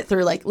gotten it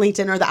through like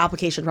LinkedIn or the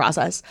application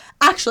process.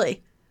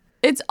 Actually,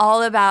 It's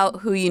all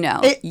about who you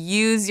know.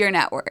 Use your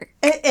network.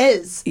 it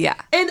is. Yeah.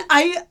 And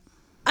I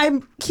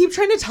keep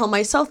trying to tell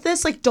myself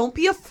this, like, don't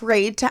be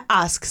afraid to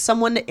ask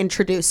someone to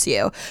introduce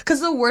you. Because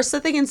the worst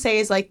that they can say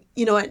is like,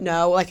 you know what,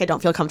 no, like I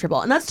don't feel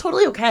comfortable. And that's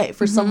totally okay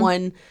for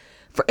someone.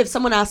 If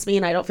someone asks me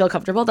and I don't feel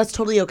comfortable, that's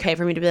totally okay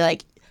for me to be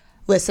like,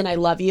 listen, I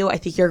love you. I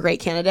think you're a great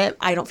candidate.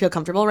 I don't feel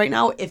comfortable right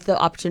now. If the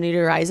opportunity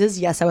arises,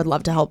 yes, I would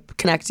love to help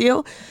connect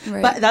you.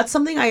 Right. But that's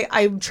something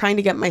I'm trying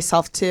to get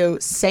myself to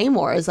say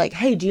more is like,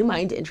 hey, do you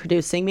mind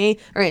introducing me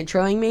or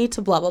introing me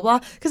to blah, blah, blah?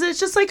 Because it's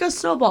just like a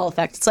snowball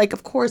effect. It's like,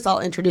 of course, I'll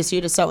introduce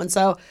you to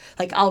so-and-so.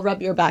 Like, I'll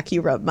rub your back,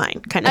 you rub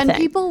mine kind of And thing.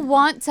 people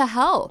want to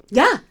help.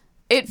 Yeah.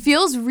 It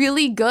feels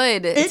really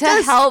good to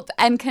does. help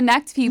and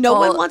connect people. No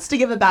one wants to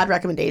give a bad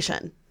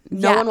recommendation.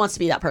 No Yeah. one wants to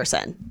be that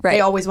person. Right. They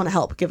always want to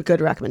help, give a good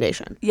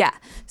recommendation. Yeah.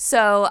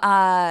 So,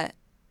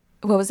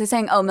 what was I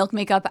saying? Oh, Milk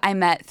Makeup I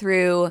met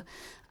through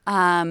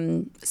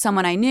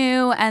someone I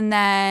knew, and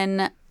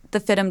then the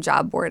FITM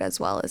job board as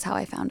well is how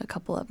I found a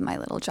couple of my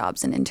little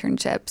jobs and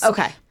internships.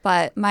 Okay.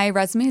 But my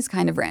resume is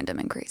kind of random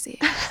and crazy.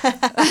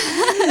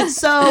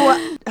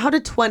 So, how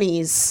did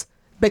 20s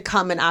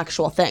become an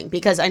actual thing?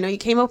 Because I know you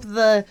came up with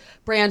the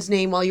brand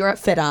name while you were at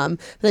FITM,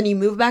 then you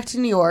moved back to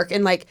New York,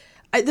 and like,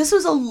 this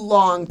was a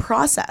long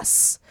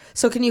process.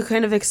 So can you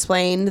kind of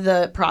explain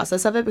the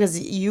process of it? Because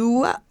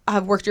you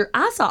have worked your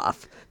ass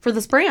off for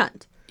this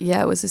brand.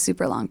 Yeah, it was a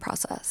super long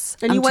process.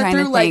 And you I'm went trying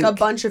to through like a think.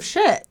 bunch of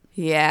shit.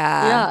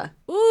 Yeah.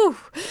 Ooh.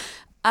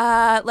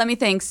 Let me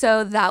think.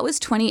 So that was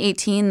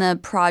 2018, the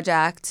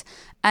project.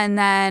 And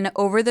then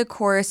over the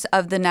course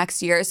of the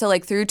next year, so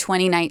like through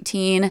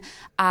 2019,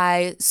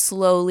 I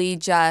slowly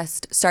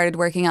just started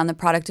working on the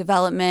product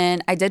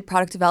development. I did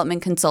product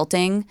development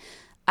consulting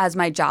as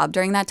my job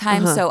during that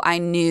time. So I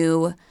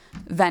knew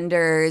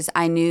vendors,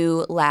 I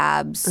knew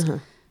labs,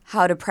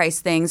 how to price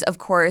things. Of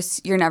course,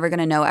 you're never going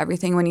to know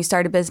everything when you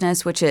start a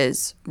business, which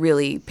is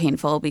really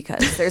painful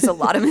because there's a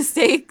lot of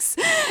mistakes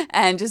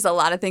and just a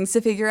lot of things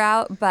to figure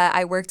out. But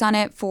I worked on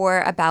it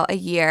for about a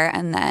year,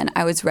 and then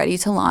I was ready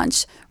to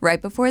launch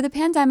right before the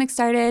pandemic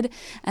started.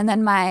 And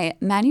then my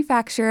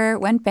manufacturer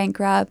went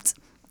bankrupt,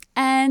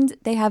 and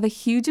they have a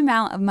huge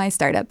amount of my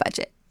startup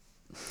budget.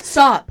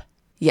 Stop.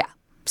 Yeah,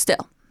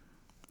 still.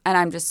 And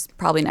I'm just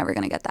probably never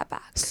going to get that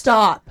back.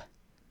 Stop.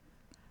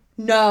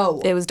 No.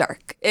 It was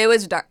dark. It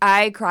was dark.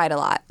 I cried a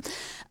lot.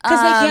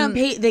 Because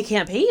they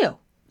can't pay you.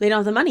 They don't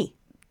have the money.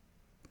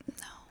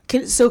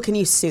 No. Can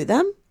you sue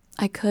them?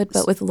 I could,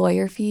 but with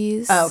lawyer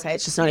fees. Oh, okay.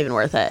 It's just not even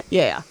worth it.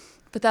 Yeah.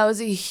 But that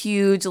was a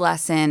huge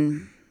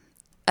lesson,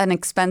 an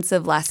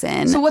expensive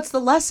lesson. So what's the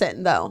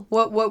lesson though?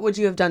 What would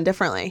you have done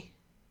differently?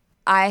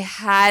 I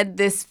had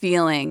this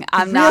feeling.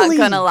 I'm Really? not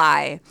going to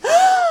lie.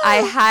 I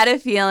had a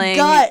feeling.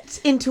 Gut,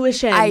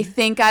 intuition. I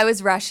think I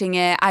was rushing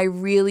it. I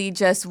really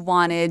just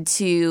wanted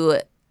to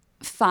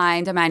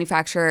find a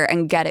manufacturer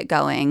and get it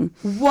going.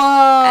 Whoa.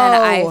 And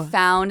I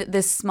found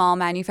this small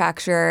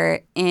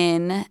manufacturer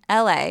in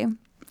LA.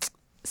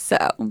 So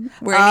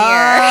we're near.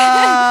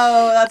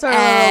 Oh, that's why we're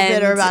a little And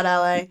bitter about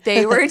LA.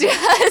 They were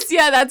just,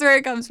 yeah, that's where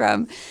it comes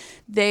from.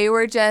 They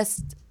were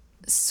just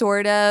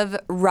sort of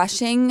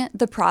rushing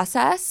the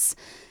process.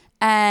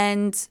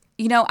 And,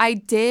 you know, I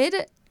did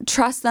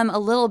trust them a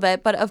little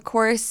bit, but of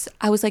course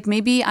I was like,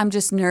 maybe I'm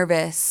just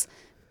nervous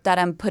that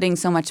I'm putting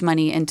so much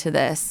money into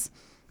this.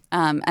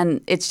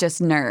 And it's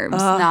just nerves,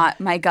 not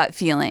my gut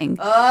feeling.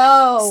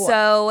 Oh.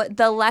 So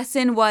the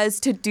lesson was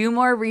to do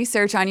more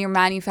research on your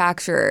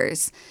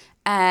manufacturers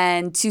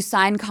and to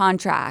sign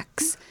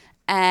contracts.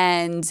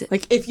 And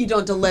Like, if you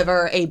don't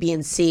deliver A, B,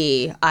 and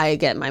C, I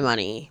get my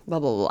money, blah,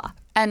 blah, blah.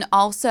 and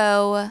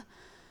also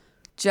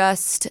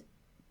just,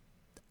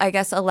 I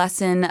guess, a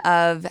lesson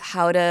of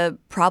how to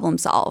problem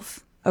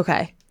solve.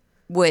 Okay.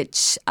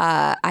 which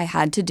I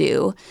had to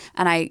do.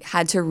 And I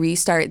had to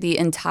restart the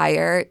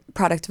entire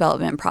product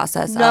development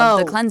process of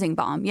the cleansing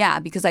balm. Yeah,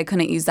 because I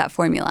couldn't use that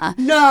formula.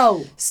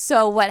 No.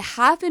 So what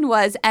happened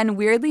was, and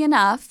weirdly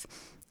enough,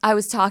 I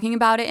was talking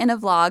about it in a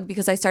vlog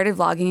because I started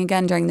vlogging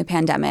again during the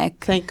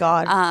pandemic. Thank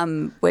God.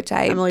 Which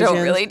I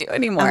don't really do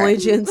anymore. Emily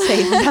June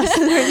saved us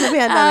during the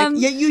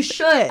pandemic. Yeah, you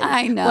should.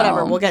 I know.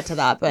 Whatever, we'll get to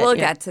that. But we'll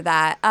get to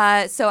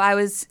that. So I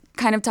was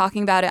kind of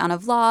talking about it on a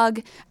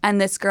vlog,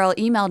 and this girl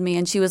emailed me,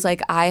 and she was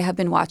like, I have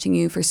been watching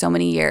you for so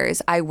many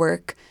years. I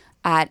work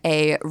at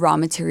a raw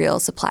material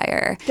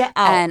supplier. Get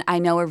out. And I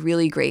know a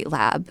really great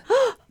lab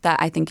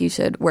that I think you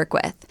should work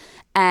with.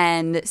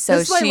 And so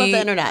this is why I love the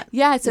internet.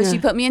 Yeah, so she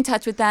put me in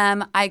touch with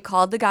them. I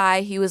called the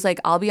guy. He was like,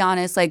 I'll be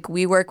honest, like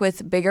we work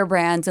with bigger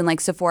brands and like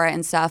Sephora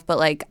and stuff, but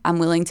like I'm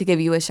willing to give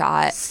you a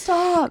shot.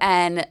 Stop.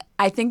 And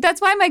I think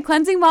that's why my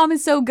cleansing balm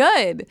is so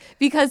good,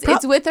 because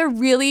it's with a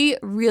really,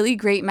 really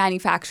great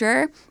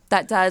manufacturer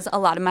that does a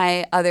lot of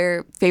my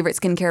other favorite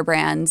skincare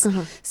brands.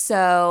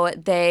 So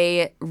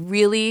they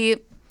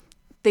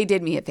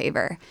did me a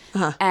favor.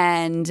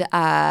 And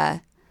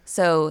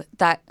so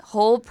that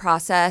whole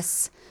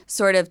process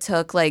sort of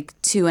took like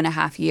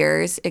 2.5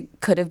 years. It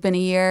could have been a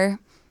year,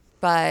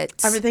 but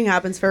everything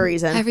happens for a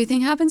reason. Everything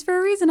happens for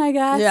a reason, I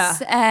guess. Yeah.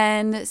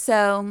 And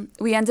so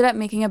we ended up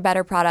making a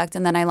better product,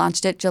 and then I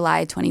launched it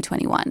July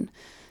 2021.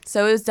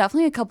 So it was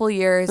definitely a couple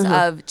years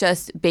of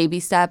just baby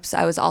steps.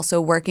 I was also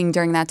working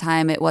during that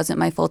time. It wasn't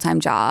my full-time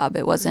job.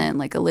 It wasn't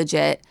like a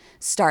legit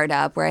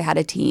startup where I had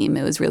a team.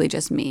 It was really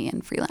just me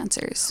and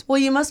freelancers. Well,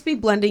 you must be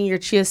blending your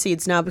chia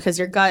seeds now because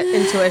your gut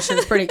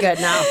intuition's pretty good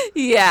now.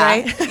 Yeah.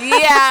 Right?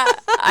 Yeah.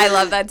 I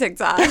love that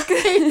TikTok.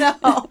 I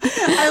know.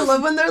 I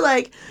love when they're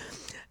like,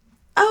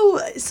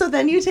 oh, so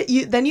then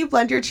you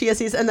blend your chia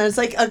seeds, and then it's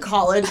like a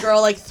college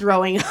girl like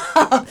throwing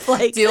up.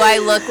 Like, do I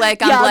look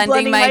like I'm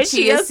blending my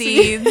chia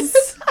seeds?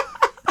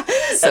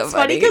 So it's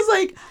funny because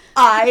like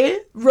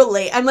I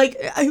relate. I'm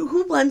like,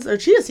 who blends their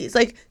chia seeds?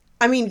 Like,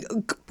 I mean,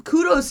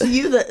 kudos to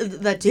you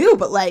that do,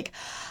 but like,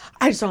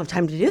 I just don't have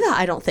time to do that.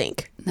 I don't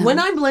think. No. When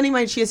I'm blending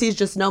my chia seeds,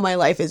 just know my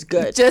life is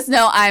good. Just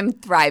know I'm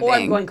thriving. Or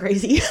I'm going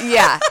crazy.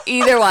 Yeah,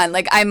 either one.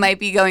 Like I might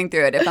be going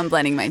through it if I'm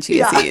blending my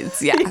chia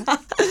seeds. Yeah.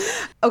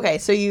 Okay,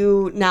 so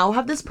you now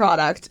have this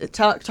product.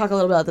 Talk a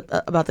little bit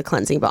about the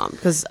cleansing balm,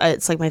 because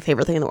it's like my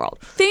favorite thing in the world.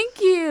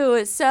 Thank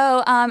you.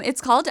 So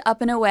it's called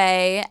Up and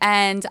Away,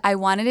 and I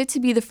wanted it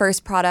to be the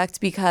first product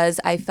because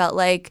I felt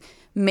like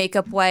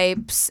makeup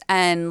wipes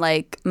and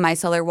like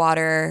micellar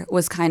water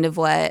was kind of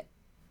what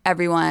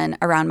everyone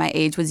around my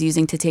age was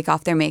using to take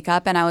off their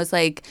makeup. And I was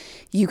like,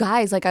 you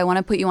guys, like I want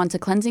to put you onto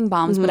cleansing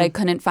balms, but I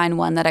couldn't find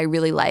one that I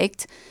really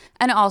liked.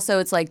 And also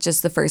it's like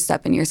just the first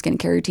step in your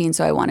skincare routine.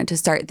 So I wanted to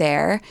start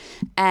there.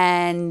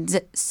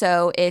 And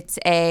so it's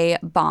a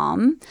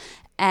balm,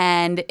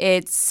 and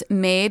it's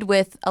made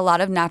with a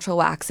lot of natural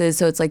waxes.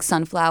 So it's like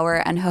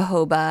sunflower and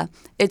jojoba.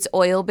 It's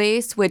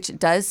oil-based, which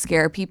does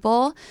scare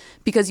people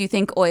because you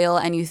think oil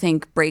and you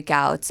think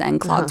breakouts and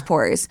clogged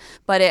pores.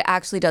 But it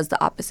actually does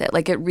the opposite.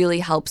 Like it really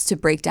helps to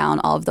break down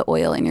all of the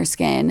oil in your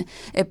skin.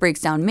 It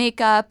breaks down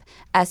makeup,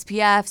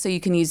 SPF, so you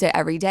can use it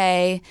every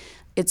day.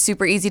 It's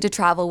super easy to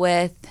travel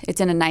with.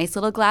 It's in a nice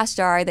little glass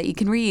jar that you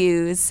can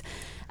reuse.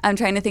 I'm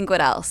trying to think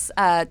what else.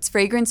 It's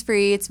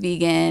fragrance-free, it's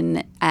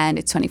vegan, and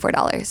it's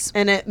 $24.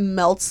 And it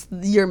melts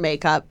your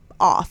makeup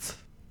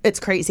off. It's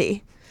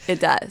crazy.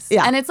 It does.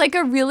 Yeah. And it's like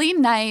a really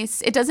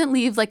nice, it doesn't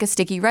leave like a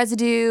sticky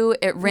residue.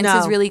 It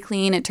rinses really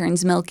clean. It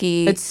turns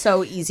milky. It's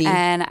so easy.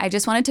 And I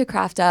just wanted to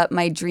craft up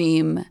my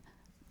dream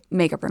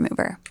makeup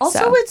remover.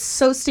 Also, it's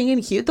so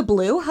stinking cute. The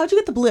blue. How'd you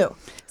get the blue?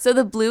 So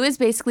the blue is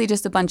basically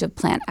just a bunch of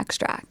plant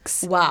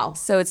extracts. Wow.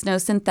 So it's no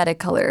synthetic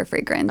color or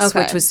fragrance,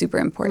 which was super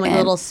important. Like a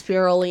little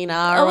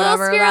spirulina or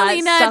whatever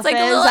spirulina. that It's like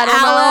stuff a little is.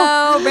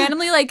 aloe,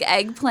 randomly like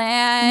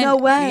eggplant. No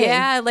way.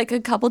 Yeah, like a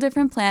couple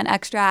different plant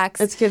extracts.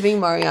 It's giving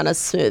Mariana's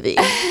smoothie.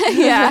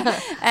 Yeah.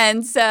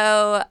 And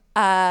so,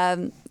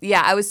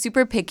 I was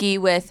super picky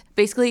with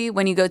basically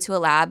when you go to a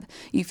lab,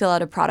 you fill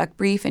out a product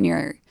brief and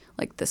you're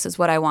like, this is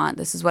what I want,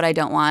 this is what I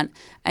don't want.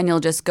 And you'll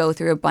just go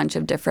through a bunch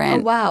of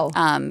different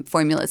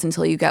formulas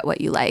until you get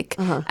what you like.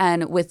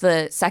 And with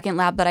the second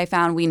lab that I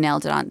found, we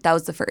nailed it on. That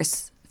was the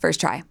first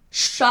try.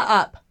 Shut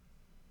up.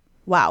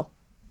 Wow.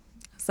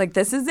 It's like,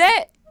 this is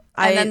it.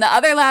 And then the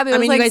other lab, it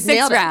was like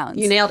 6 rounds.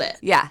 You nailed it.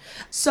 Yeah.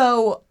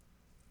 So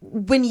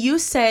when you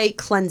say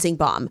cleansing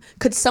balm,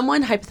 could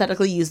someone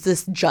hypothetically use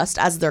this just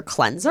as their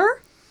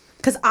cleanser?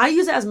 Because I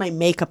use it as my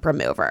makeup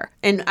remover,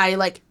 and I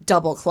like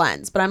double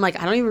cleanse. But I'm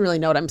like, I don't even really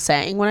know what I'm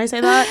saying when I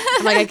say that.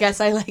 I'm like, I guess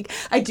I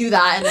do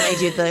that, and then I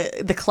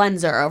do the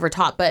cleanser over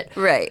top. But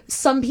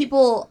some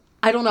people,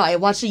 I don't know. I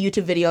watched a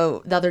YouTube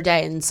video the other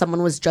day, and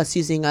someone was just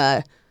using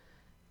a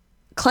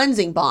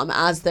cleansing balm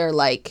as their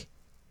like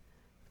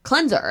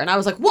cleanser, and I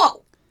was like,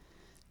 whoa.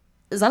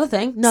 Is that a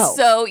thing? No.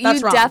 So you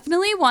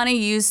definitely want to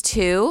use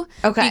 2.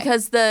 Okay.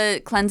 Because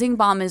the cleansing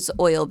balm is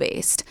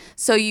oil-based.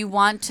 So you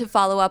want to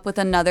follow up with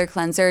another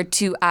cleanser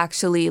to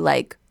actually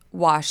like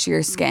wash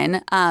your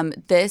skin.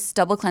 This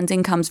double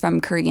cleansing comes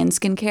from Korean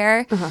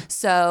skincare.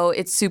 So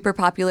it's super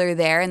popular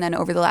there. And then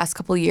over the last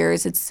couple of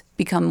years, it's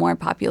become more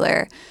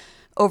popular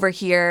over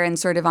here and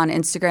sort of on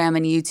Instagram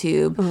and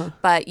YouTube.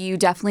 But you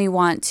definitely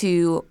want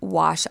to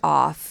wash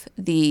off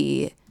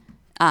the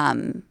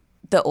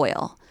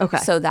oil. Okay.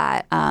 So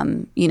that,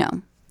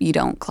 you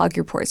don't clog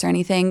your pores or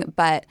anything.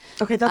 But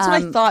Okay, that's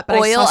what I thought, but I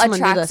oil saw someone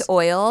do attracts this.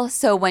 oil.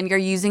 So when you're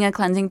using a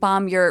cleansing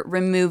balm, you're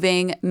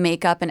removing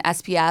makeup and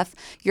SPF.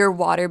 Your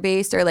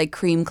water-based or like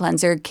cream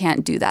cleanser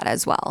can't do that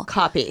as well.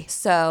 Copy.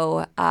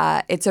 So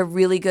it's a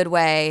really good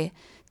way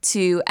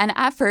to, and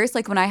at first,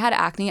 like when I had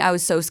acne, I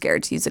was so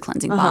scared to use a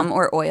cleansing balm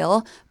or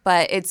oil,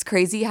 but it's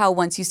crazy how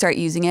once you start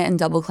using it and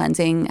double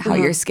cleansing, how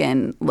your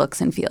skin looks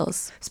and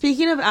feels.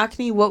 Speaking of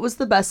acne, what was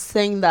the best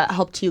thing that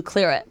helped you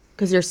clear it?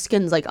 Because your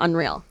skin's like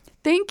unreal.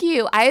 Thank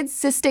you. I had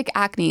cystic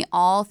acne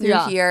all through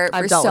here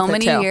I've for dealt so with it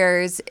many too.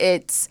 years.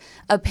 It's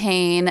a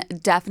pain.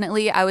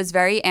 Definitely. I was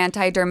very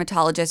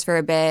anti-dermatologist for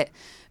a bit.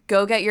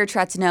 Go get your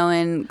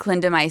tretinoin,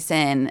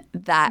 clindamycin.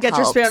 That Get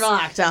helps. your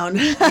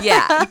spironolactone.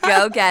 Yeah,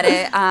 go get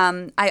it.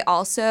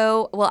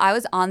 I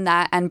was on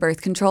that and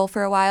birth control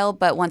for a while,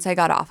 but once I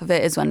got off of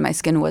it is when my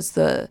skin was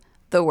the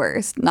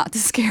worst. Not to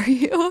scare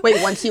you.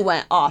 Wait, once you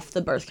went off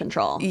the birth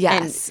control.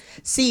 Yes.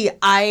 And see,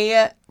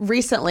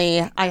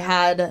 recently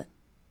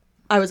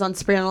I was on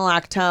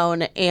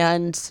spironolactone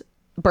and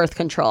birth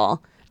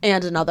control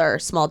and another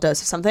small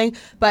dose of something,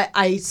 but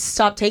I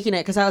stopped taking it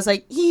because I was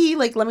like,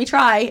 let me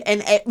try,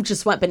 and it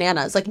just went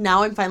bananas. Like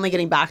now I'm finally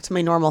getting back to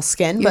my normal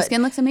skin. Your but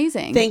skin looks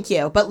amazing. Thank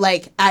you. But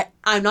like,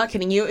 I'm not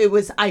kidding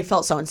you. I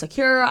felt so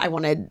insecure. I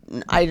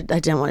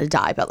didn't want to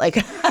die, but like,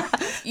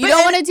 You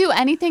don't want to do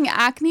anything.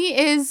 Acne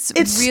is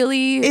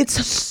really...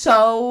 It's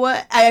so...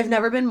 I've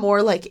never been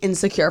more like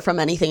insecure from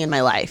anything in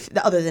my life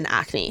other than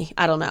acne.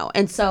 I don't know.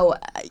 And so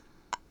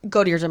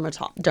go to your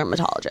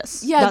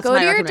dermatologist. Yeah, That's go my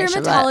to your recommendation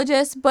of that.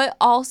 dermatologist, but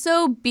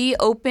also be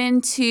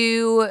open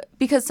to,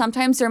 because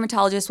sometimes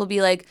dermatologists will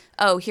be like,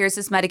 oh, here's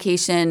this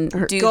medication,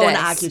 do Go on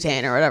this.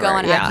 Accutane or whatever. Go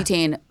on yeah.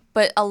 Accutane.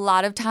 But a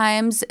lot of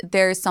times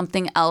there's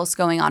something else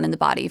going on in the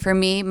body. For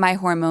me, my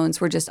hormones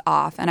were just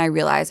off and I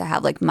realized I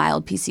have like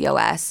mild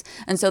PCOS.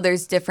 And so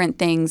there's different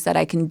things that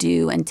I can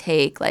do and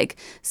take, like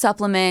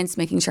supplements,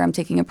 making sure I'm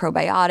taking a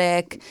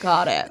probiotic,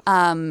 Got it.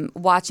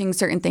 watching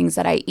certain things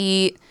that I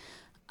eat.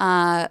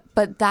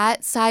 But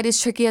that side is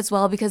tricky as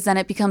well because then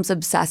it becomes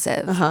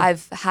obsessive.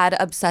 I've had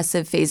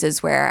obsessive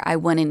phases where I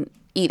wouldn't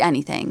eat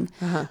anything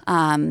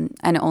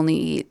and only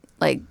eat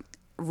like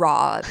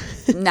raw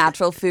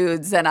natural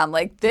foods, and I'm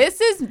like,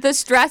 the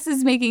stress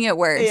is making it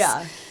worse.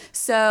 Yeah.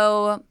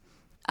 So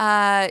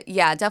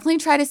definitely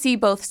try to see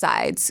both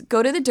sides.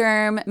 Go to the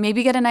derm,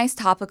 maybe get a nice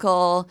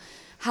topical,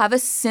 have a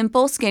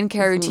simple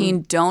skincare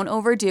routine. Don't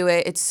overdo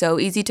it. It's so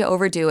easy to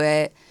overdo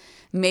it.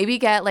 Maybe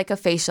get like a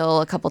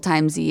facial a couple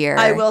times a year.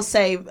 I will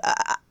say,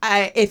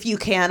 if you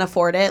can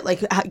afford it,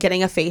 like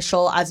getting a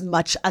facial as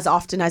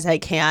often as I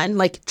can,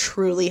 like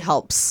truly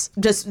helps.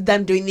 Just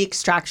them doing the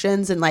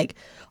extractions and like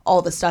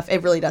all the stuff,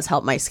 it really does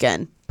help my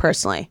skin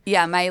personally.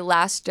 Yeah, my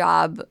last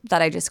job that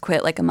I just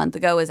quit like a month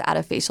ago was at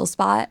a facial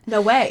spot.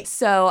 No way.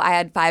 So I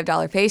had $5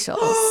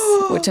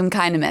 facials, which I'm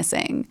kind of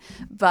missing.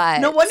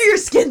 But No wonder your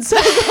skin's so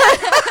good.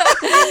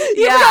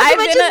 yeah,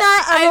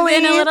 I've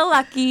been a little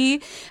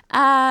lucky.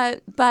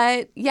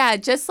 But yeah,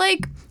 just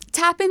like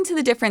tap into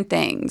the different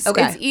things.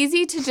 Okay. It's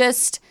easy to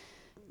just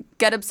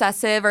get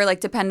obsessive or like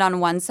depend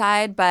on one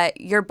side, but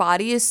your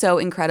body is so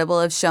incredible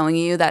of showing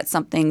you that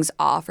something's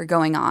off or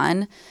going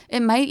on.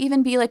 It might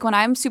even be like when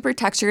I'm super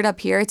textured up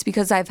here, it's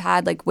because I've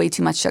had like way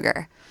too much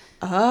sugar.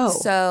 Oh.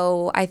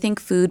 So I think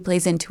food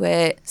plays into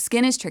it.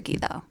 Skin is tricky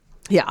though.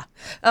 Yeah.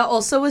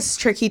 Also was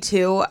tricky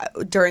too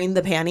during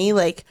the panty,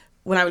 like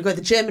when I would go to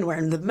the gym and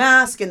wearing the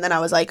mask, and then I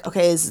was like,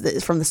 okay, is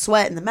this from the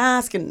sweat and the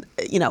mask? And,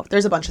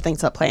 there's a bunch of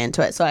things that play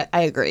into it. So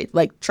I agree.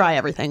 Like, try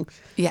everything.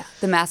 Yeah,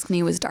 the mask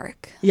knee was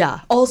dark. Yeah.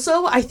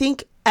 Also, I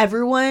think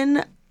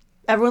everyone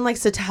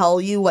likes to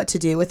tell you what to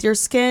do with your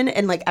skin,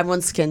 and, like,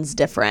 everyone's skin's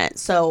different.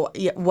 So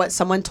what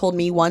someone told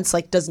me once,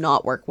 like, does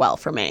not work well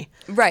for me.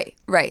 Right.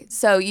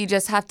 So you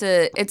just have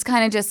to, it's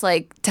kind of just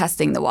like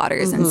testing the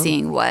waters and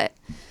seeing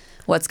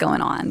what's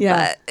going on.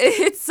 Yeah. But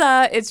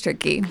it's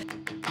tricky.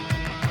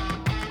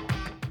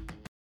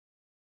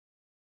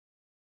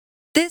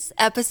 This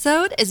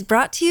episode is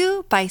brought to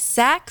you by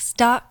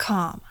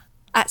Sax.com.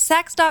 At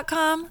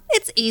Sax.com,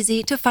 it's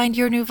easy to find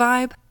your new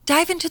vibe.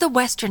 Dive into the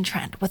Western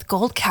trend with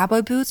gold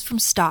cowboy boots from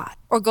Stott,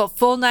 or go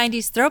full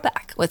 90s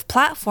throwback with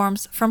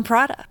platforms from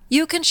Prada.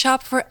 You can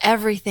shop for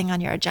everything on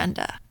your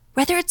agenda,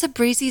 whether it's a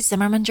breezy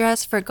Zimmermann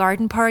dress for a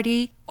garden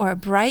party or a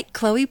bright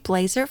Chloe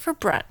blazer for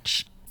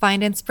brunch.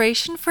 Find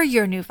inspiration for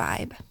your new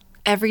vibe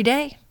every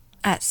day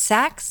at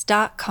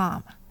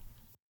Sax.com.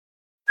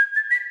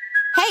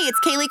 Hey, it's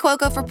Kaylee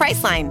Cuoco for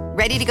Priceline.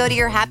 Ready to go to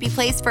your happy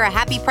place for a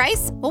happy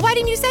price? Well, why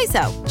didn't you say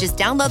so? Just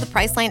download the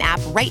Priceline app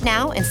right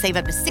now and save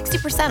up to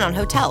 60% on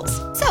hotels.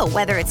 So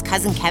whether it's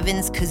Cousin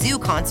Kevin's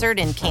Kazoo Concert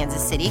in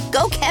Kansas City,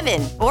 go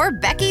Kevin, or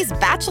Becky's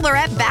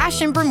Bachelorette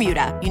Bash in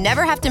Bermuda, you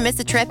never have to miss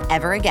a trip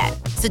ever again.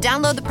 So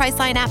download the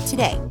Priceline app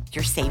today.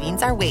 Your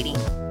savings are waiting.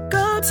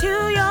 Go to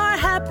your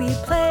happy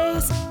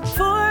place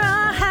for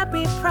a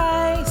happy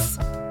price.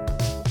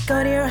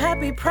 Go to your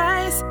happy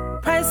price,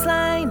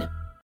 Priceline.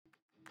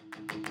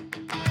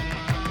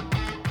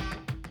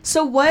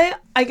 So what,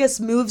 I guess,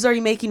 moves are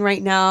you making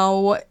right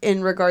now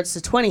in regards to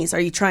 20s? Are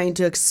you trying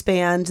to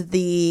expand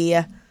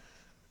the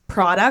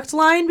product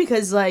line?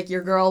 Because, like,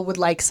 your girl would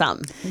like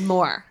some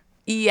more.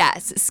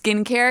 Yes.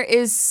 Skincare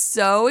is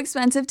so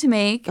expensive to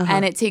make,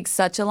 and it takes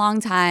such a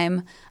long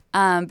time.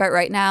 But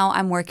right now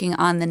I'm working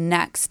on the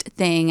next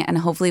thing, and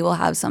hopefully we'll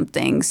have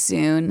something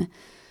soon.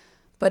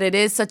 But it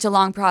is such a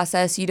long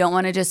process. You don't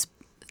want to just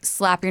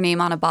slap your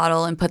name on a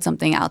bottle and put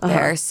something out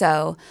there.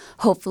 So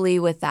hopefully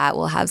with that,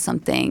 we'll have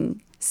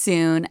something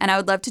soon. And I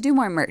would love to do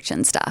more merch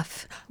and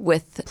stuff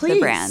with the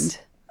brand.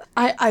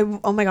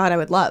 Oh my God, I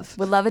would love.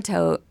 Would love a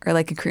tote or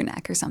like a crew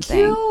neck or something.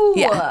 Cute.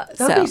 Yeah.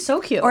 That would be so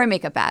cute. Or a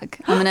makeup bag.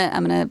 I'm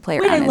gonna play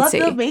Wait, around I love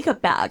and see. the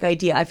makeup bag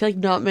idea. I feel like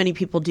not many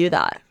people do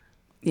that.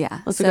 Yeah.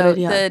 That's a good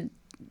idea. The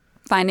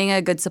finding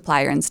a good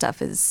supplier and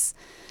stuff is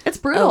It's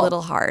brutal. a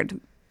little hard.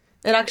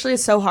 It actually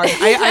is so hard.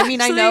 I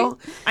mean,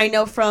 I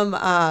know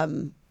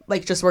from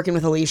like just working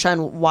with Alicia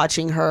and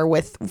watching her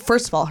with,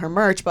 first of all, her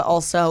merch, but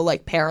also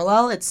like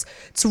Parallel. It's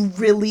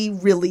really,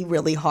 really,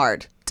 really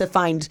hard to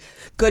find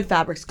good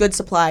fabrics, good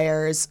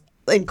suppliers,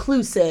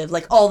 inclusive,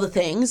 like all the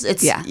things.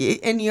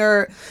 And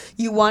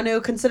you want to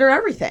consider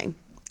everything.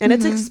 And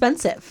it's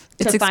expensive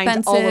to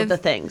find all of the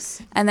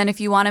things. And then if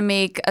you want to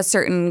make a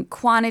certain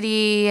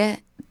quantity,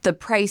 the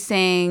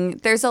pricing,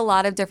 there's a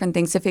lot of different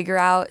things to figure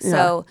out. Yeah.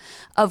 So,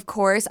 of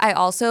course, I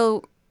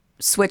also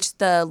switched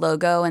the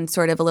logo and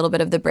sort of a little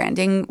bit of the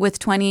branding with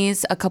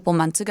 20s a couple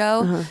months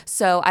ago.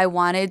 So I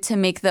wanted to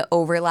make the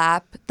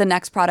overlap. The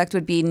next product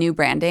would be new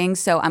branding.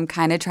 So I'm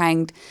kind of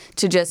trying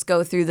to just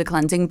go through the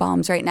cleansing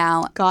balms right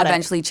now.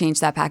 Eventually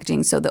change that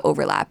packaging so the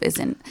overlap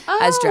isn't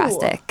as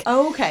drastic.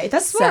 Okay,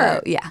 that's smart.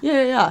 So, yeah.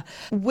 Yeah.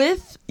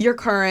 With your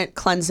current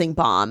cleansing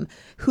balm,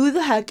 who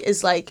the heck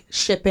is like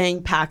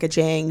shipping,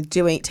 packaging,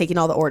 taking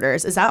all the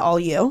orders? Is that all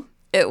you?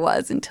 It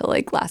was until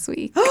like last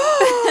week.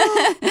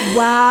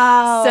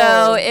 Wow.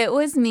 So it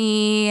was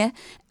me.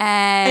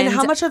 And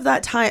how much of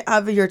that time,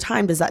 of your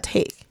time, does that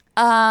take?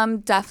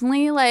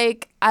 Definitely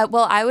like,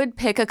 I would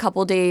pick a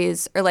couple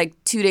days or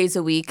like 2 days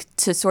a week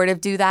to sort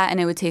of do that. And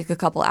it would take a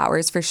couple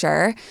hours for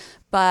sure.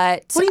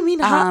 But what do you mean?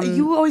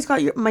 You always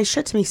got my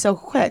shit to me so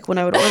quick when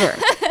I would order.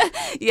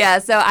 Yeah,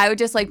 so I would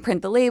just like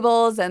print the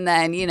labels and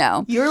then,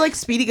 You're like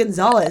Speedy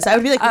Gonzalez. I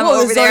would be like, I'm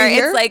whoa, over there.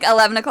 Here? It's like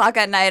 11 o'clock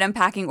at night. I'm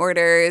packing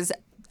orders.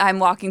 I'm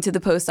walking to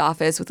the post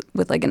office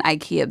with like an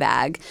IKEA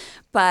bag.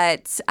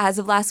 But as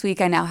of last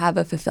week, I now have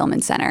a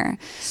fulfillment center.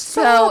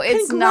 So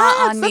it's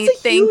not on me.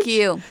 Thank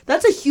you.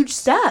 That's a huge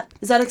step.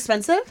 Is that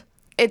expensive?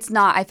 It's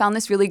not. I found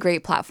this really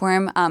great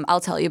platform. I'll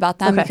tell you about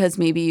them because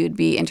maybe you'd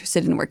be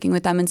interested in working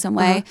with them in some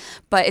way.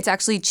 But it's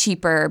actually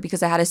cheaper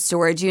because I had a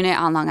storage unit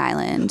on Long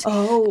Island.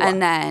 Oh.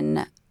 And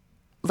then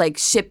like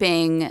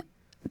shipping,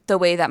 the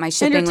way that my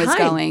shipping was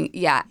going.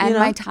 Yeah. And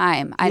my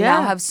time. I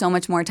now have so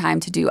much more time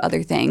to do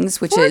other things,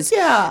 which is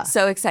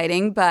so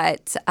exciting.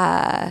 But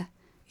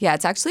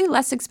it's actually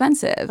less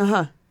expensive.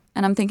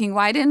 And I'm thinking,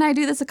 why didn't I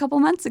do this a couple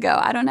months ago?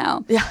 I don't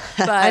know. Yeah.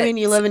 But, I mean,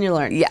 you live and you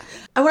learn. Yeah.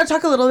 I want to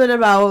talk a little bit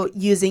about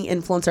using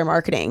influencer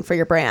marketing for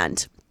your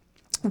brand.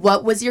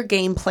 What was your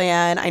game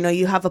plan? I know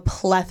you have a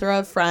plethora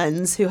of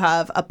friends who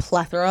have a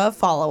plethora of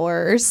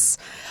followers.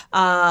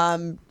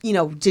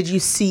 Did you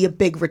see a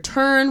big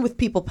return with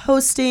people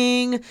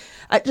posting?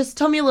 Just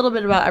tell me a little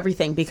bit about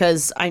everything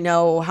because I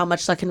know how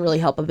much that can really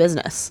help a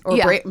business or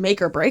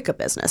make or break a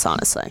business,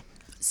 honestly.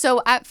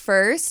 So at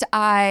first,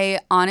 I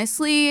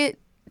honestly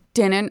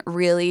didn't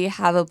really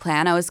have a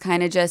plan. I was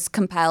kind of just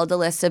compiled a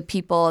list of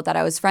people that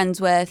I was friends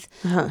with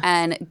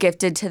and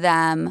gifted to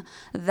them.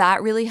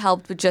 That really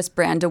helped with just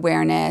brand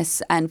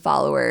awareness and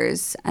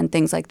followers and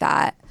things like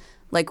that.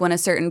 Like when a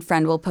certain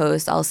friend will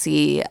post, I'll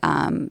see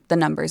the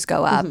numbers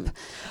go up.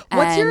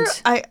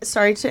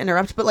 Sorry to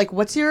interrupt, but like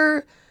what's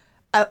your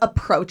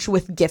approach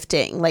with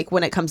gifting? Like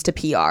when it comes to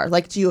PR?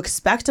 Like do you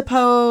expect a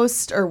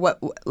post or what?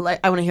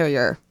 Like I want to hear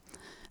your...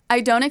 I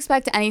don't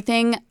expect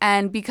anything.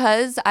 And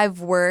because I've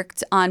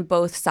worked on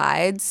both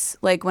sides,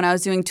 like when I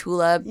was doing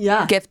Tulip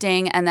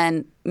gifting and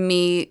then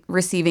me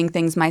receiving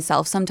things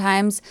myself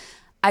sometimes,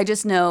 I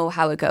just know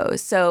how it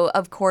goes. So,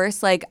 of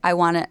course, like I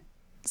want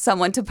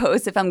someone to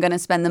post if I'm going to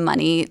spend the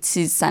money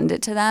to send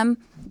it to them.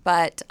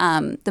 But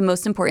the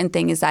most important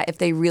thing is that if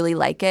they really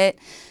like it,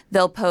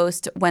 they'll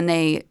post when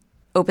they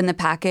open the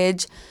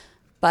package.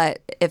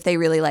 But if they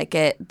really like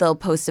it, they'll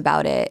post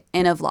about it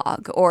in a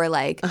vlog or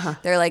like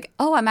they're like,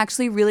 oh, I'm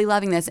actually really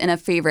loving this in a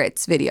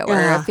favorites video or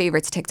a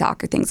favorites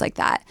TikTok or things like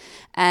that.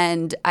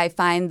 And I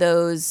find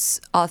those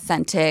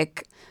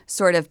authentic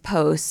sort of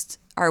posts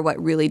are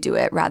what really do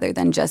it rather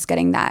than just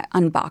getting that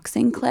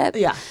unboxing clip.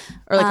 Yeah.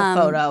 Or like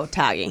a photo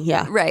tagging.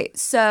 Yeah. Right.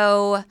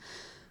 So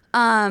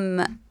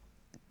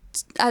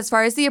as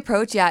far as the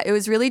approach, yeah, it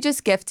was really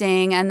just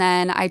gifting. And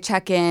then I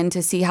check in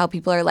to see how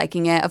people are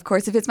liking it. Of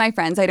course, if it's my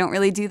friends, I don't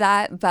really do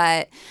that.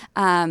 But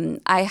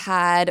I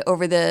had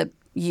over the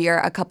year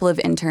a couple of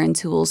interns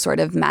who will sort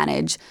of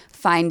manage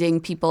finding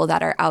people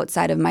that are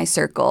outside of my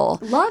circle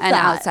and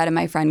outside of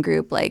my friend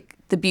group, like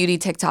the beauty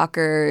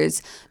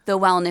TikTokers, the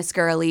wellness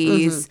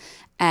girlies,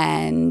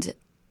 and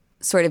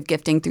sort of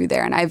gifting through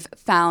there. And I've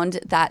found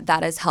that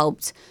that has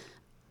helped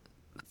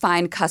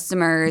find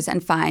customers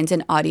and find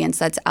an audience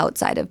that's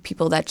outside of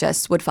people that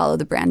just would follow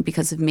the brand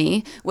because of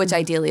me, which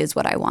ideally is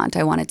what I want.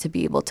 I want it to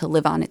be able to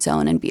live on its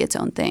own and be its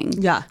own thing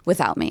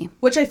without me.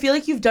 Which I feel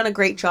like you've done a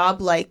great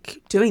job like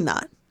doing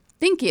that.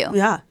 Thank you.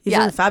 Yeah. You've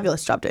done a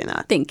fabulous job doing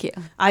that. Thank you.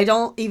 I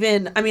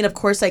mean, of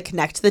course I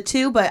connect the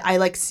two, but I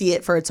like see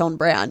it for its own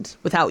brand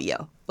without you,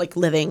 like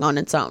living on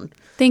its own.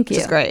 Thank you.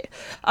 Which is great.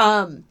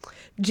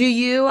 Do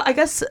you, I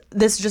guess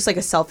this is just like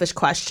a selfish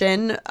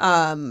question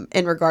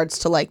in regards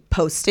to like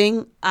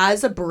posting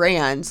as a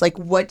brand, like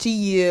what do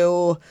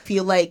you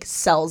feel like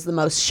sells the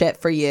most shit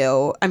for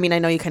you? I mean, I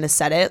know you kind of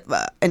said it,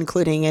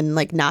 including in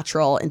like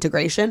natural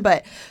integration,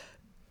 but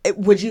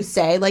would you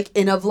say like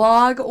in a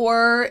vlog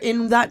or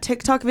in that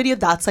TikTok video,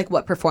 that's like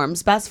what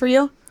performs best for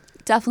you?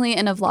 Definitely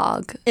in a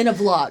vlog. In a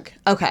vlog.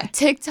 Okay.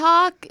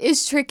 TikTok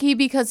is tricky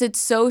because it's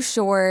so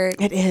short.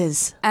 It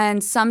is.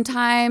 And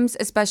sometimes,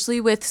 especially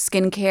with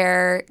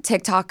skincare,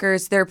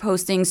 TikTokers, they're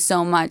posting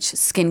so much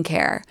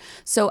skincare.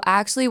 So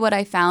actually what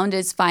I found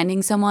is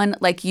finding someone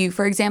like you,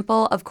 for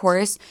example, of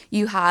course,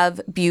 you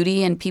have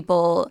beauty and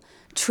people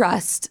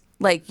trust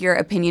like your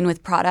opinion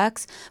with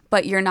products,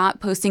 but you're not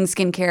posting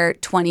skincare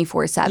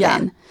 24/7.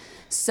 Yeah.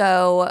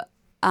 So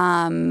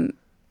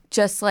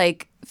just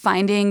like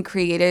finding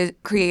creators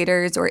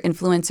or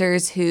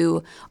influencers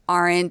who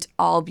aren't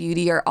all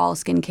beauty or all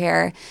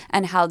skincare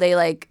and how they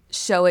like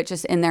show it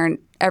just in their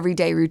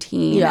everyday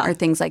routine or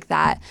things like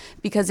that.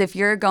 Because if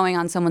you're going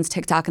on someone's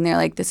TikTok and they're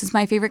like, this is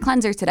my favorite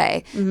cleanser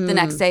today, the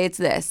next day it's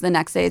this, the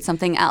next day it's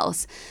something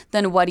else,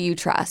 then what do you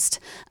trust?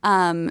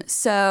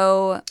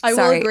 So I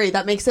will agree.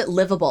 That makes it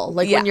livable.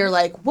 Like when you're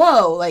like,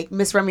 whoa, like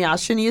Miss Remy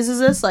Ashton uses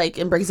this like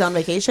and brings it on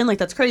vacation. Like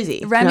that's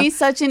crazy. Remy's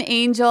such an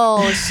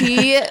angel.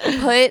 She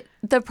put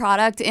the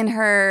product in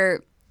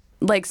her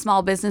like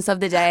small business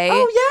of the day.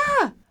 Oh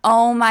yeah.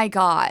 Oh my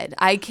God.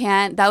 I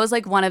can't. That was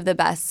like one of the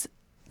best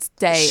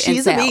day in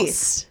She's sales. a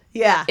beast.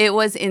 Yeah. It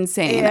was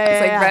insane.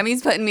 It's like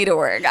Remy's putting me to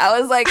work. I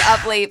was like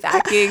up late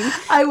packing.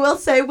 I will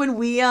say when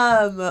we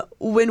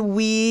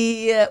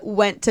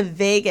went to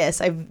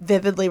Vegas, I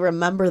vividly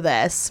remember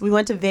this. We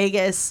went to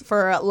Vegas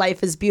for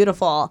Life is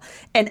Beautiful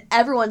and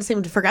everyone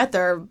seemed to forget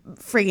their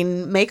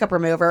freaking makeup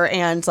remover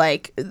and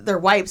like their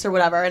wipes or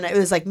whatever. And it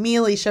was like me,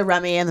 Alicia,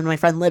 Remy, and then my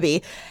friend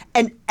Libby.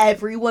 And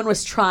everyone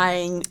was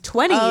trying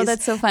 20s. Oh,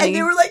 that's so funny. And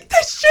they were like,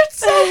 this shit's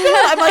so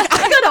good. I'm like,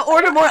 I gotta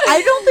order more.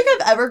 I don't think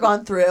I've ever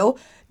gone through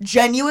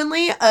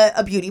genuinely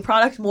a beauty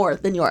product more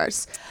than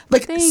yours.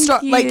 Like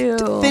like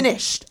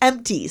finished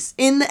empties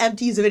in the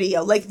empties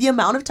video. Like the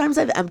amount of times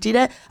I've emptied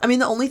it. I mean,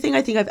 the only thing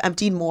I think I've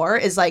emptied more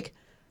is like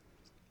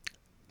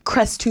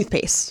Crest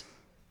toothpaste.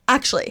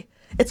 Actually,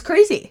 it's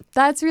crazy.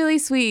 That's really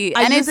sweet.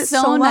 And it's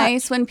so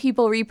nice when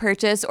people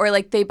repurchase or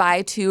like they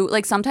buy two.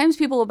 Like sometimes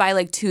people will buy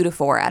like 2 to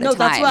 4 at a time. No,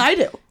 that's what I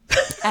do.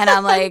 And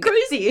I'm like,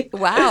 crazy.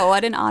 Wow,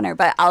 what an honor.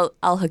 But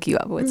I'll hook you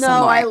up with some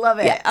more. No, I love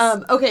it.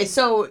 Yes. Okay,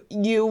 so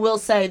you will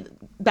say,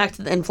 back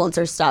to the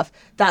influencer stuff,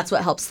 that's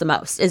what helps the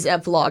most, is a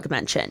vlog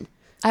mention.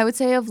 I would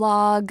say a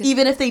vlog.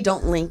 Even if they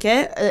don't link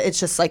it, it's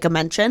just like a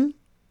mention?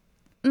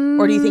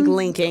 Or do you think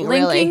linking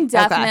really? Linking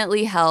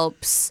definitely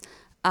helps.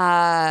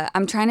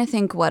 I'm trying to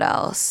think what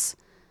else.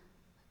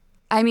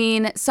 I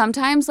mean,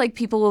 sometimes like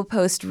people will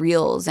post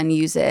reels and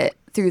use it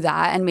through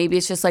that, and maybe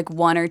it's just like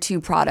 1 or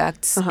 2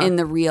 products in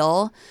the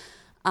reel.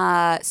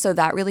 So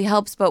that really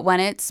helps. But when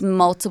it's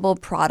multiple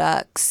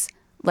products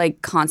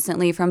like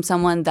constantly from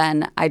someone,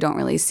 then I don't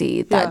really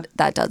see that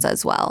that does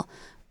as well.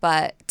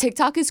 But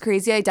TikTok is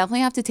crazy. I definitely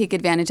have to take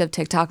advantage of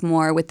TikTok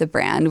more with the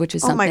brand, which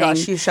is something oh my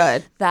gosh, you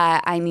should.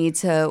 that I need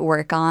to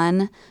work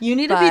on. You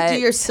need to do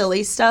your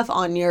silly stuff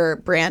on your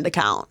brand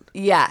account.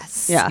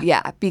 Yes.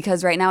 Yeah.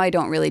 Because right now I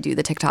don't really do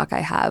the TikTok. I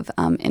have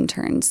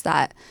interns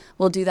that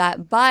will do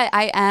that. But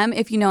I am,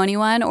 if you know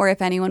anyone or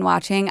if anyone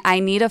watching, I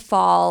need a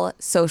fall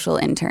social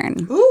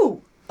intern.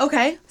 Ooh,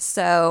 okay.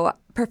 So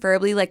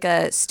preferably like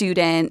a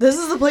student. This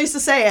is the place to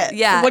say it.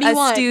 Yeah. What do you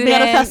want? Student,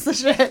 manifest the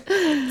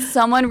shit.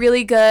 Someone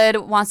really good,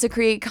 wants to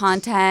create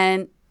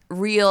content,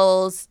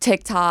 reels,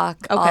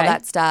 TikTok, all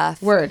that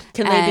stuff. Word.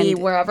 Can they be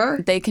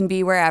wherever? They can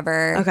be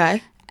wherever.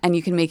 Okay. And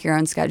you can make your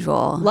own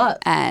schedule. Love.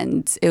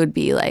 And it would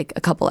be like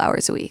a couple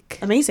hours a week.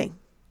 Amazing.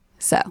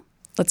 So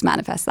let's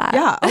manifest that.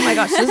 Yeah. Oh my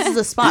gosh. This is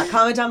the spot.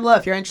 Comment down below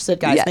if you're interested,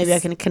 guys. Yes. Maybe I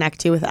can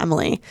connect you with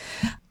Emily.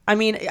 I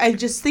mean, I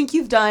just think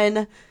you've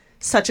done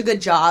such a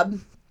good job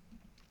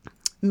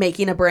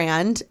making a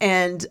brand,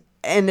 and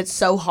it's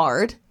so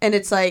hard. And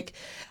it's like,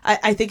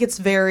 I think it's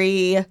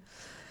very,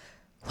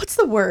 what's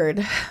the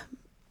word?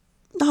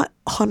 not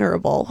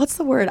honorable. What's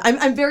the word?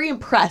 I'm very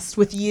impressed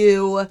with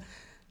you.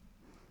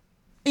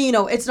 You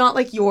know, it's not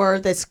like you're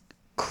this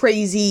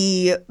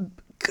crazy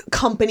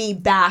company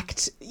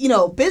backed, you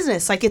know,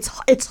 business. Like it's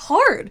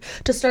hard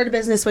to start a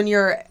business when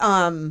you're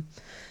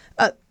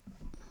a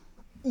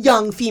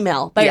young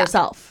female by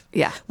yourself.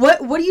 Yeah. What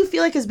do you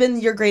feel like has been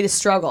your greatest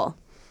struggle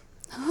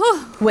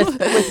with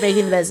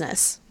making the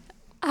business?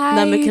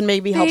 Then we can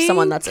maybe help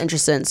someone that's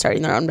interested in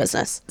starting their own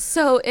business.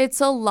 So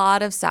it's a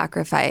lot of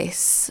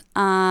sacrifice.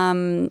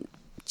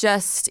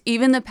 Just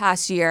even the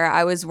past year,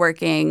 I was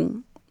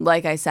working,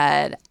 like I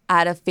said,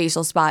 at a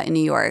facial spa in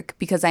New York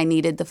because I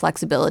needed the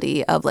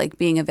flexibility of like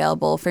being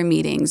available for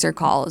meetings or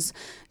calls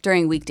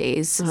during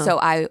weekdays. So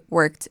I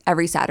worked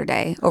every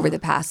Saturday over the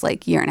past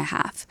like year and a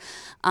half.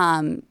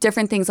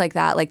 Different things like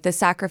that, like the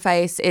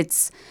sacrifice,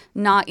 it's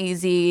not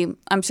easy.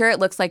 I'm sure it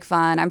looks like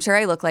fun. I'm sure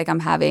I look like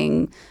I'm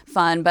having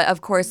fun. But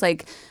of course,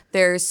 like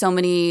there's so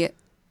many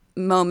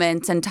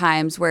moments and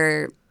times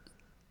where,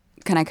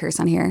 can I curse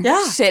on here?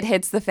 Yeah. Shit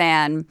hits the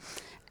fan.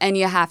 And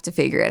you have to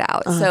figure it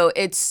out. So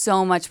it's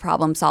so much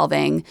problem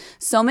solving.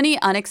 So many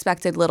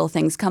unexpected little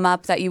things come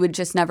up that you would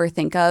just never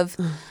think of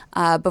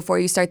before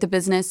you start the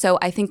business. So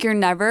I think you're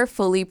never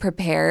fully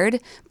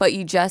prepared, but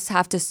you just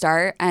have to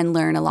start and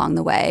learn along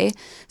the way.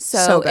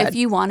 So if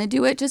you want to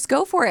do it, just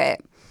go for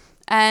it.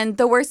 And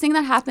the worst thing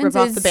that happens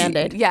Rip is off the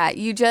Band-Aid. Yeah,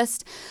 you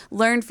just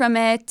learn from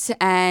it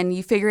and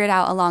you figure it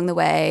out along the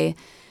way.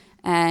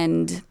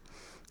 And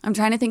I'm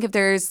trying to think if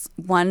there's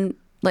one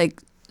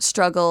like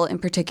struggle in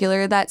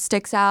particular that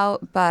sticks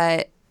out,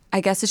 but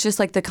I guess it's just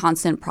like the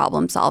constant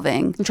problem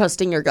solving. And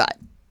trusting your gut.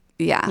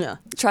 Yeah.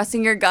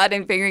 Trusting your gut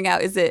and figuring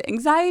out, is it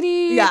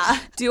anxiety? Yeah.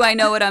 Do I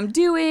know what I'm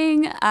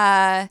doing?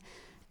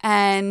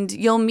 And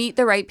you'll meet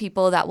the right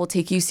people that will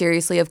take you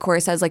seriously. Of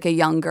course, as like a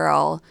young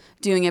girl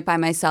doing it by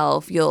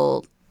myself,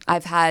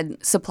 I've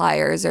had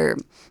suppliers or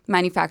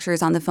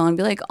manufacturers on the phone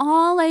be like,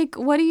 oh, like,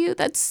 what do you,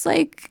 that's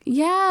like,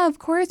 yeah, of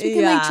course we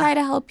can like try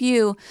to help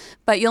you.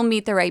 But you'll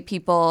meet the right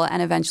people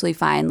and eventually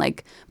find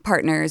like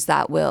partners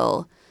that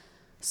will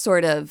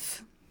sort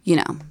of, you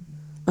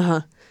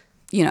know,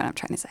 you know what I'm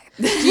trying to say.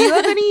 Do you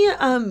have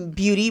any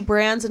beauty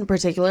brands in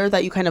particular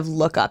that you kind of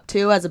look up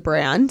to as a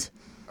brand?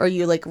 Or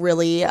you like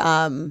really,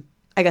 I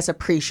guess,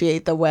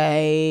 appreciate the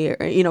way,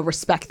 or, you know,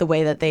 respect the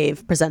way that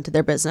they've presented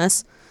their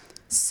business?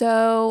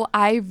 So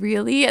I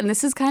really, and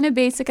this is kind of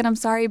basic and I'm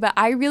sorry, but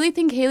I really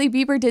think Hailey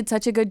Bieber did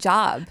such a good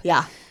job.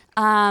 Yeah.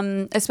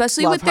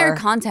 Especially Love with their her.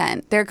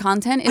 content. Their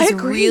content is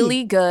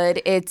really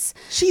good.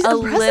 She's a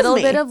impresses little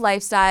me. bit of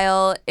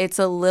lifestyle. It's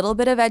a little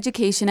bit of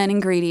education and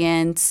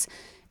ingredients.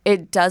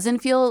 It doesn't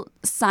feel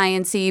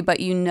sciencey, but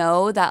you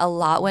know that a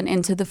lot went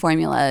into the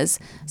formulas.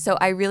 So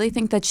I really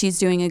think that she's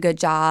doing a good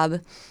job.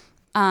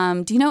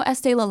 Do you know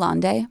Estee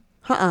Lalonde?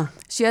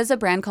 She has a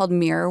brand called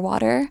Mirror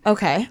Water.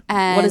 Okay.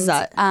 And, what is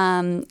that?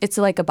 It's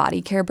like a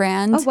body care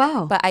brand. Oh,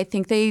 wow. But I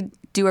think they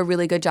do a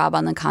really good job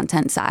on the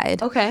content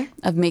side. Okay.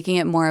 Of making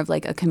it more of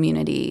like a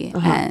community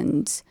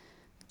and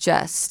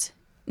just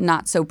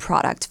not so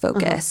product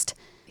focused.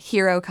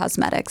 Hero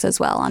Cosmetics as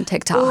well on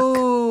TikTok.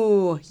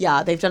 Ooh,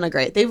 yeah, they've done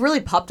they've really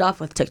popped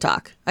off with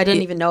TikTok. I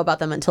didn't even know about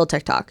them until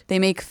TikTok. They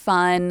make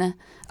fun,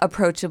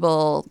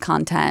 approachable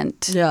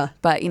content. Yeah.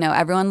 But, you know,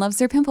 everyone loves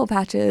their pimple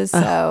patches.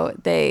 So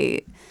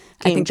I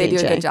think they do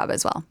a good job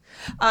as well.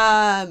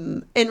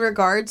 In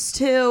regards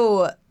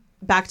to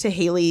back to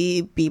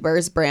Hailey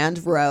Bieber's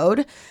brand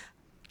Rhode,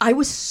 I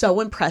was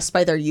so impressed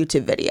by their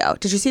YouTube video.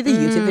 Did you see the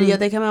YouTube video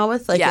they came out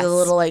with? Like Yes. a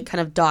little like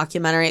kind of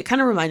documentary. It kind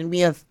of reminded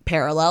me of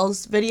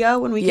Parallels video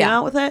when we came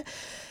out with it.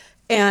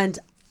 And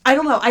I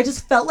don't know, I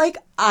just felt like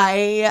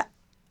I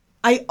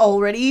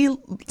already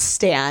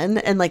stan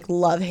and like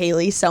love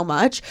Hailey so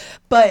much,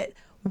 but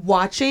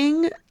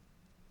watching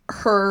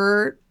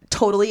her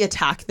totally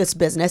attack this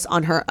business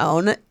on her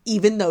own,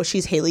 even though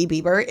she's Hailey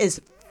Bieber, is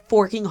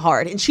forking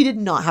hard. And she did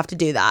not have to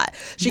do that.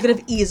 She could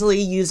have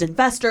easily used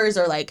investors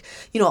or like,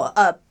 you know,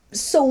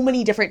 so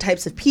many different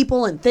types of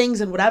people and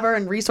things and whatever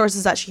and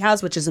resources that she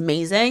has, which is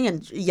amazing.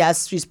 And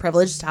yes, she's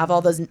privileged to have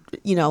all those,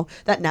 you know,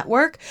 that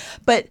network.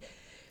 But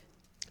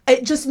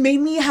it just made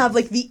me have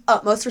like the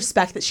utmost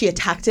respect that she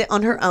attacked it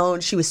on her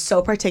own. She was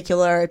so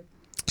particular.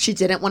 She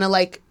didn't want to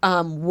like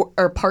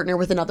or partner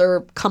with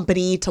another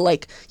company to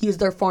like use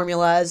their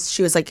formulas.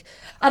 She was like,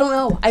 I don't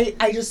know.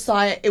 I just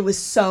saw it. It was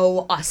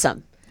so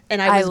awesome.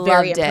 And I was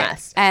very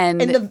impressed.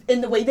 And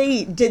the way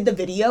they did the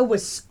video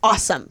was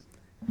awesome.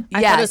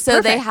 Yeah,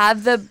 so they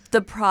have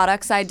the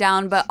product side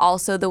down, but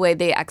also the way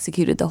they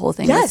executed the whole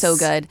thing was so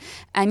good.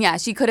 And yeah,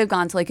 she could have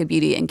gone to like a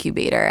beauty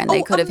incubator and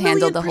they could have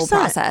handled the whole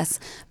process.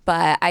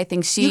 But I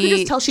think you can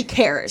just tell she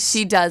cares.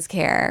 She does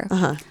care.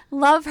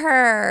 Love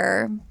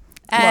her.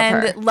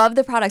 And love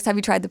the products. Have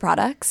you tried the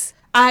products?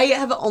 I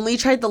have only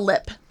tried the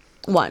lip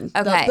one.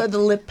 Okay. The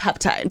lip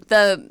peptide.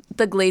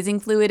 The glazing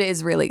fluid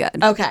is really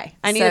good. Okay.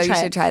 I need to try it.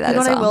 You should try that You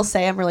know as what well. I will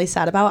say I'm really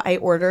sad about? I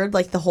ordered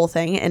like the whole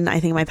thing and I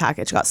think my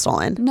package got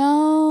stolen.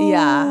 No.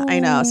 Yeah, I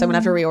know. So I'm going to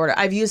have to reorder.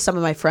 I've used some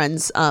of my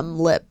friends'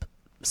 lip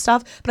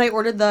stuff, but I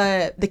ordered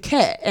the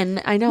kit,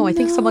 and I know I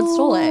think someone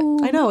stole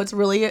it. I know, it's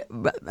really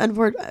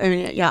unfortunate. I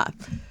mean, yeah.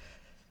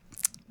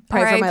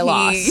 Pray for my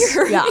loss.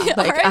 Yeah,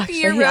 like actually,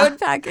 your road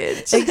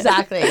package.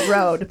 Exactly,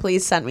 road.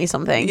 Please send me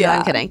something. Yeah, no,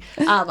 I'm kidding.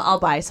 I'll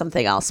buy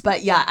something else.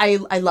 But yeah,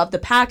 I love the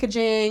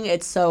packaging.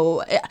 It's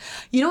so.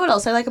 You know what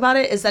else I like about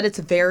it is that it's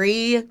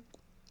very.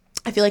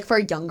 I feel like for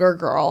a younger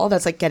girl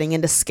that's like getting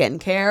into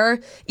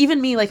skincare,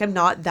 even me, like I'm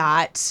not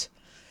that.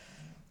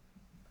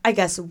 I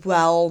guess,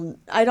 well,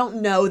 I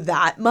don't know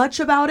that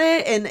much about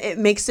it, and it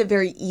makes it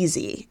very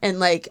easy, and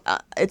like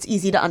it's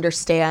easy to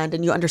understand,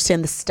 and you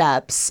understand the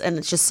steps, and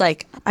it's just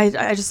like I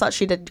just thought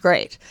she did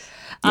great.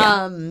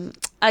 Yeah.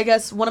 I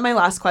guess one of my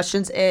last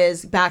questions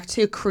is back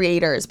to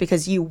creators,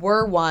 because you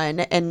were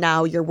one and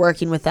now you're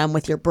working with them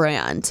with your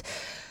brand.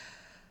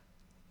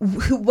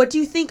 What do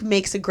you think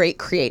makes a great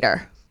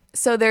creator?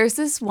 So there's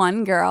this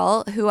one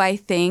girl who I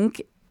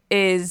think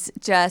is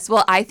just,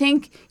 well, I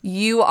think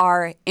you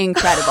are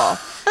incredible.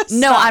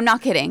 No, I'm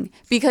not kidding.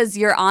 Because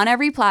you're on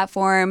every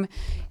platform.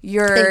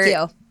 Thank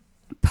you.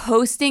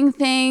 Posting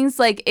things,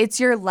 like it's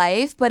your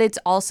life, but it's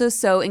also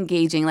so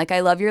engaging. Like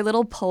I love your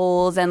little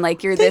polls and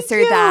like you're this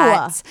or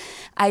that.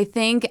 I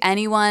think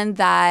anyone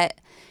that,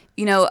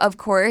 you know, of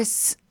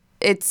course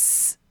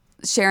it's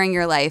sharing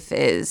your life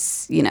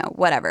is, you know,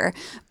 whatever.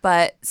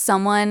 But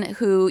someone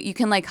who you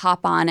can like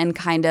hop on and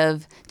kind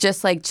of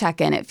just like check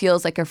in. It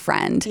feels like a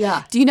friend.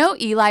 Yeah. Do you know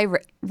Eli Rayo?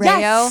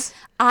 Yes.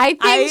 I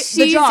think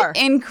she's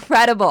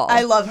incredible.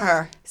 I love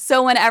her.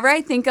 So whenever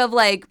I think of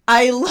like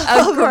a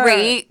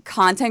great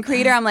content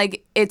creator, I'm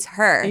like, it's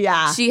her.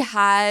 Yeah. She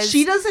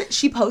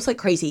posts like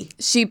crazy.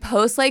 She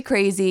posts like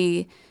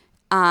crazy.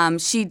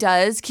 She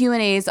does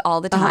Q&As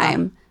all the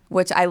time,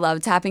 which I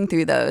love tapping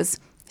through those.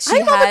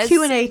 I love a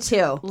Q&A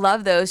too.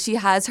 Love those. She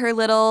has her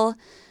little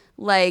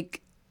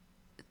like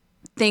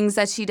things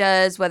that she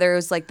does, whether it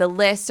was like the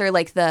list or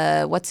like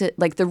the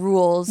the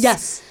rules.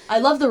 Yes, I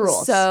love the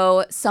rules.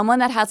 So someone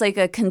that has like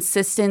a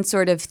consistent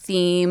sort of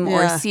theme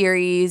or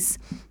series,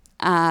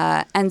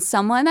 and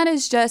someone that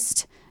is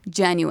just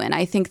genuine.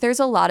 I think there's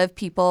a lot of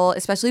people,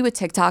 especially with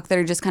TikTok, that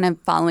are just kind of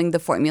following the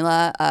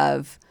formula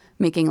of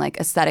making like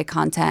aesthetic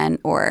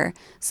content or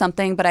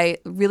something, but I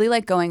really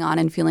like going on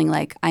and feeling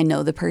like I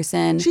know the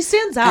person. She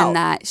stands out. And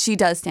that she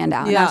does stand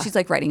out. Yeah. Now she's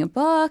like writing a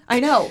book. I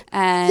know.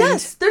 And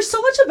yes, there's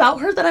so much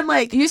about her that I'm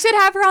like, you should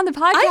have her on the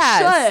podcast.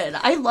 I should.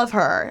 I love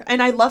her.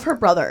 And I love her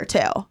brother too.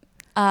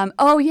 Her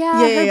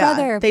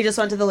brother. They just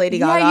went to the Lady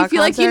Gaga Yeah, you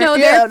feel concert. like you know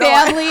their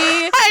family.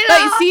 I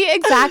know. But see,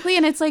 exactly.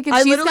 And it's like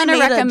if she's going to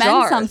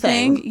recommend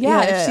something.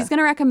 If she's going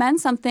to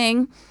recommend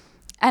something,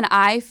 and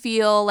I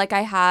feel like I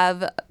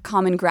have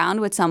common ground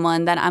with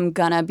someone, that I'm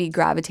going to be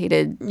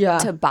gravitated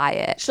to buy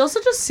it. She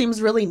also just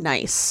seems really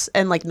nice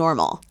and like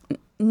normal.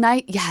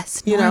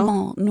 Yes,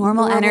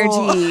 normal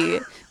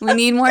energy. We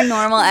need more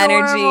normal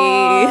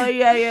energy.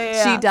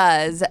 Yeah. She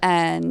does.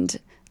 And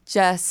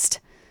just,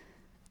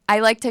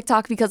 I like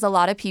TikTok because a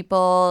lot of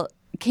people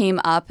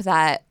came up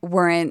that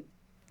weren't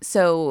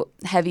so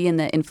heavy in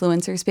the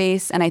influencer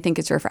space, and I think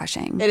it's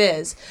refreshing. It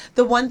is.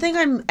 The one thing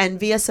I'm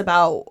envious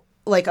about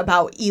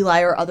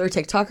Eli or other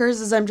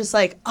TikTokers is I'm just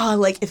like,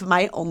 if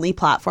my only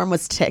platform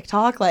was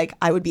TikTok, like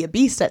I would be a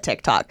beast at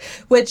TikTok,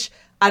 which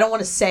I don't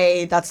want to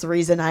say that's the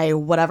reason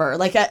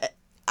like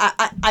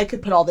I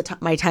could put all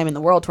my time in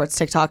the world towards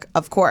TikTok,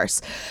 of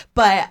course.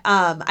 But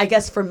I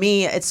guess for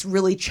me, it's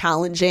really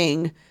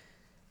challenging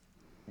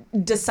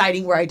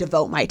deciding where I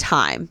devote my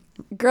time.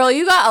 Girl,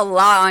 you got a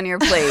lot on your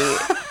plate.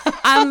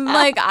 I'm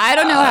like, I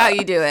don't know how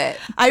you do it.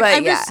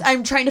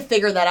 I'm trying to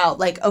figure that out.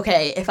 Like,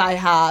 okay, if I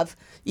have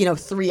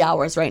 3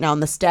 hours right now in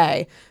this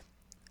day,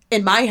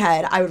 in my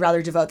head, I would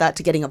rather devote that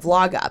to getting a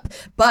vlog up.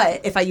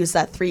 But if I use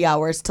that 3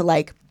 hours to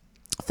like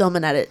film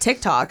and edit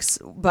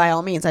TikToks, by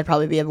all means, I'd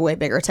probably be a way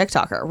bigger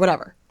TikToker or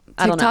whatever.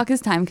 I don't know. TikTok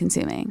is time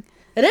consuming.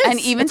 It is. And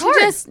even to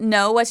just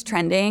know what's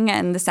trending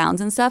and the sounds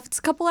and stuff, it's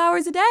a couple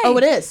hours a day. Oh,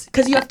 it is.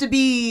 Because you have to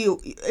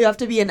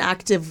be an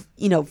active,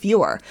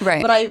 viewer.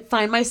 Right. But I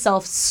find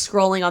myself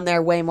scrolling on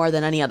there way more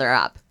than any other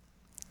app.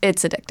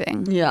 It's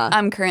addicting. Yeah.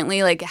 I'm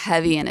currently like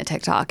heavy in a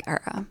TikTok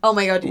era. Oh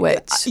my God.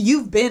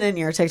 You've been in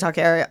your TikTok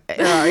era.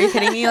 Are you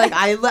kidding me?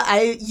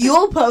 Like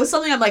you'll post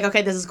something. I'm like,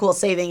 okay, this is cool.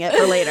 Saving it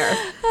for later.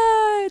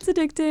 It's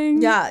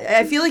addicting. Yeah.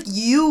 I feel like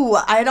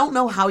I don't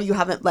know how you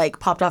haven't like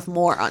popped off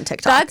more on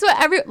TikTok. That's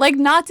what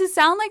not to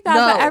sound like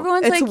that, but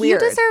everyone's like,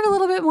 weird. You deserve a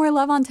little bit more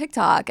love on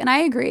TikTok. And I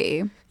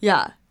agree.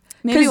 Yeah.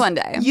 Maybe one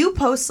day. You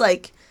post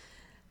like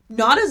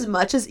not as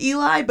much as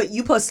Eli, but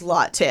you post a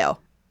lot too.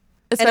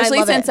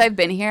 Especially since I've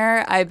been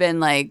here, I've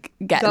been like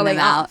getting them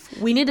out.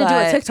 We need to do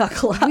a TikTok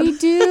collab. We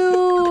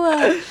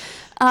do.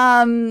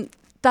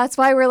 That's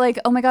why we're like,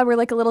 oh my God, we're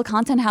like a little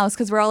content house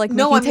because we're all like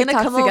making TikToks together. No, I'm going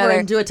to come over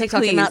and do a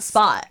TikTok in that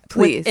spot.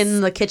 Please.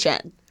 In the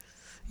kitchen.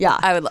 Yeah.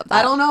 I would love that.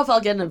 I don't know if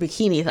I'll get in a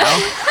bikini though.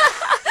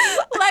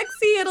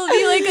 Lexi, it'll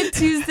be like a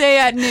Tuesday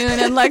at noon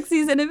and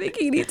Lexi's in a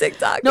bikini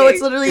TikTok. No,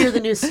 it's literally you're the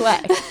new Sway.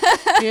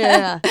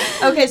 Yeah.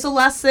 Okay, so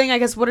last thing, I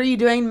guess, what are you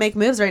doing to make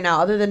moves right now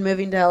other than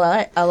moving to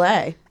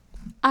LA?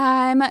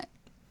 I'm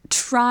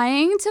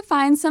Trying to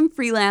find some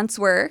freelance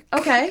work.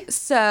 Okay.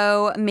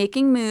 So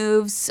making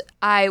moves.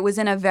 I was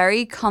in a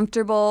very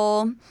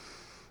comfortable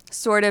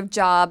sort of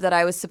job that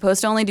I was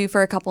supposed to only do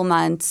for a couple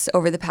months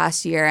over the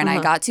past year, and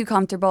I got too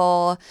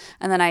comfortable,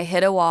 and then I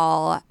hit a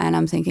wall, and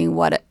I'm thinking,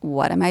 what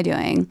am I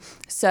doing?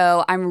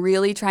 So I'm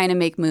really trying to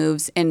make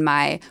moves in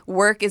my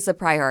work is the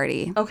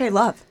priority. Okay,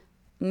 love.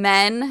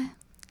 Men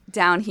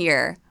down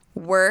here,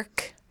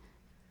 work,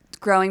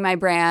 growing my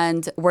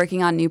brand,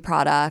 working on new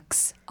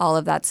products, all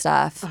of that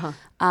stuff.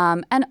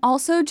 And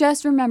also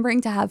just remembering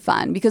to have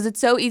fun, because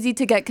it's so easy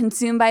to get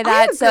consumed by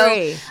that. I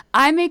agree. So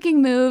I'm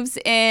making moves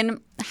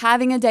in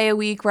having a day a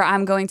week where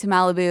I'm going to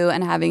Malibu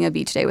and having a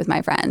beach day with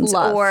my friends.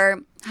 Love.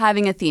 Or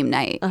having a theme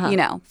night,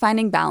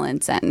 finding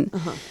balance and,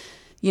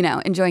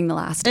 enjoying the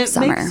last of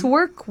summer. It makes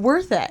work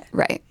worth it.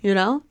 Right.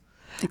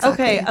 Exactly.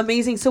 Okay,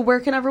 amazing. So where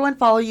can everyone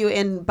follow you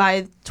in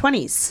by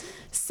 20s?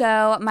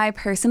 So my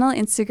personal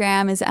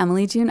Instagram is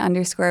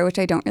EmilyJune_, which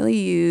I don't really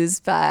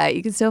use, but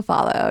you can still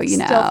follow,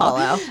 Still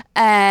follow.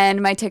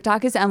 And my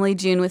TikTok is Emily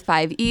June with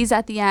 5 E's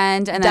at the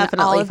end. And then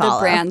Definitely all of follow.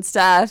 the brand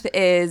stuff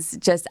is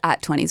just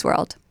at 20s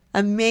World.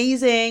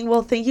 Amazing.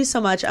 Well, thank you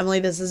so much, Emily.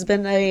 This has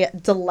been a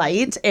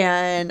delight,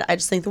 and I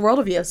just think the world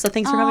of you. So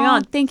thanks for coming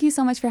on. Thank you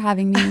so much for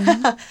having me.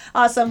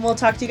 Awesome. We'll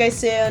talk to you guys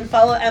soon.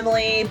 Follow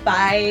Emily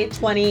by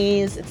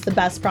 20s. It's the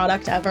best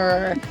product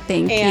ever.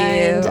 Thank you.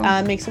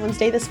 And make someone's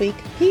day this week.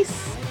 Peace.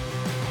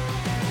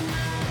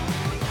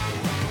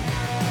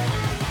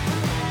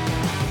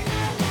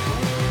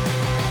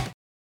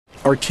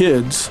 Our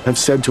kids have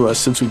said to us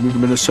since we moved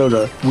to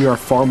Minnesota, we are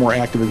far more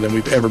active than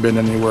we've ever been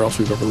anywhere else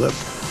we've ever lived.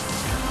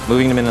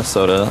 Moving to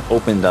Minnesota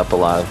opened up a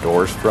lot of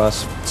doors for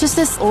us. Just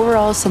this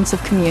overall sense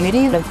of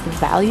community, of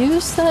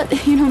values that,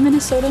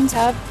 Minnesotans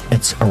have.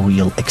 It's a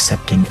real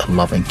accepting,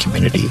 loving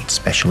community,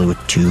 especially with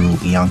 2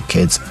 young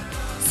kids.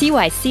 See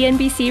why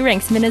CNBC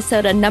ranks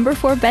Minnesota number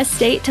 4 best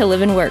state to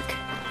live and work.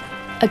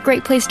 A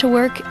great place to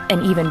work,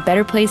 an even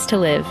better place to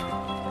live.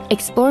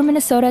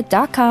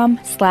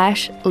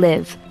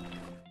 ExploreMinnesota.com/live.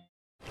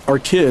 Our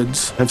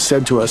kids have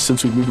said to us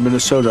since we moved to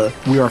Minnesota,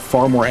 we are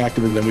far more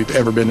active than we've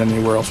ever been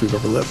anywhere else we've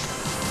ever lived.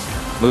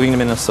 Moving to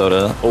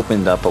Minnesota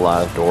opened up a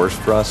lot of doors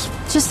for us.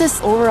 Just this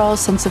overall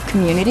sense of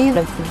community,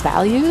 of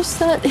values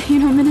that,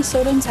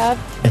 Minnesotans have.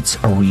 It's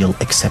a real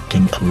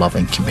accepting,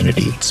 loving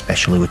community,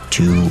 especially with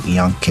 2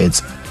 young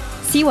kids.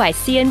 See why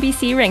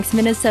CNBC ranks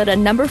Minnesota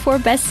number 4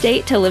 best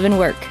state to live and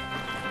work.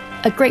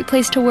 A great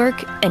place to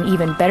work, an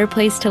even better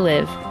place to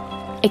live.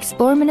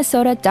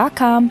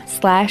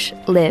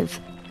 ExploreMinnesota.com/live.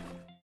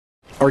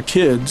 Our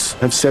kids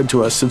have said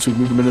to us since we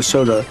moved to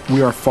Minnesota,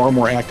 we are far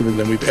more active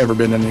than we've ever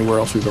been anywhere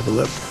else we've ever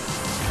lived.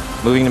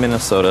 Moving to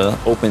Minnesota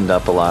opened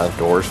up a lot of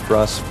doors for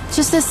us.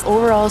 Just this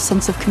overall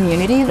sense of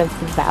community, of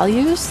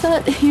values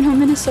that,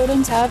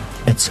 Minnesotans have.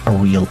 It's a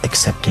real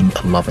accepting,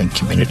 loving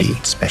community,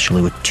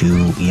 especially with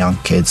 2 young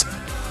kids.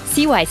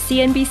 See why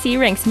CNBC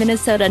ranks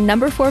Minnesota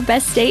number 4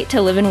 best state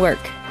to live and work.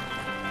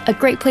 A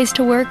great place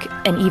to work,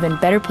 an even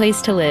better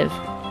place to live.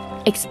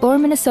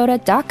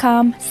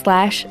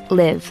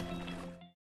 ExploreMinnesota.com/live.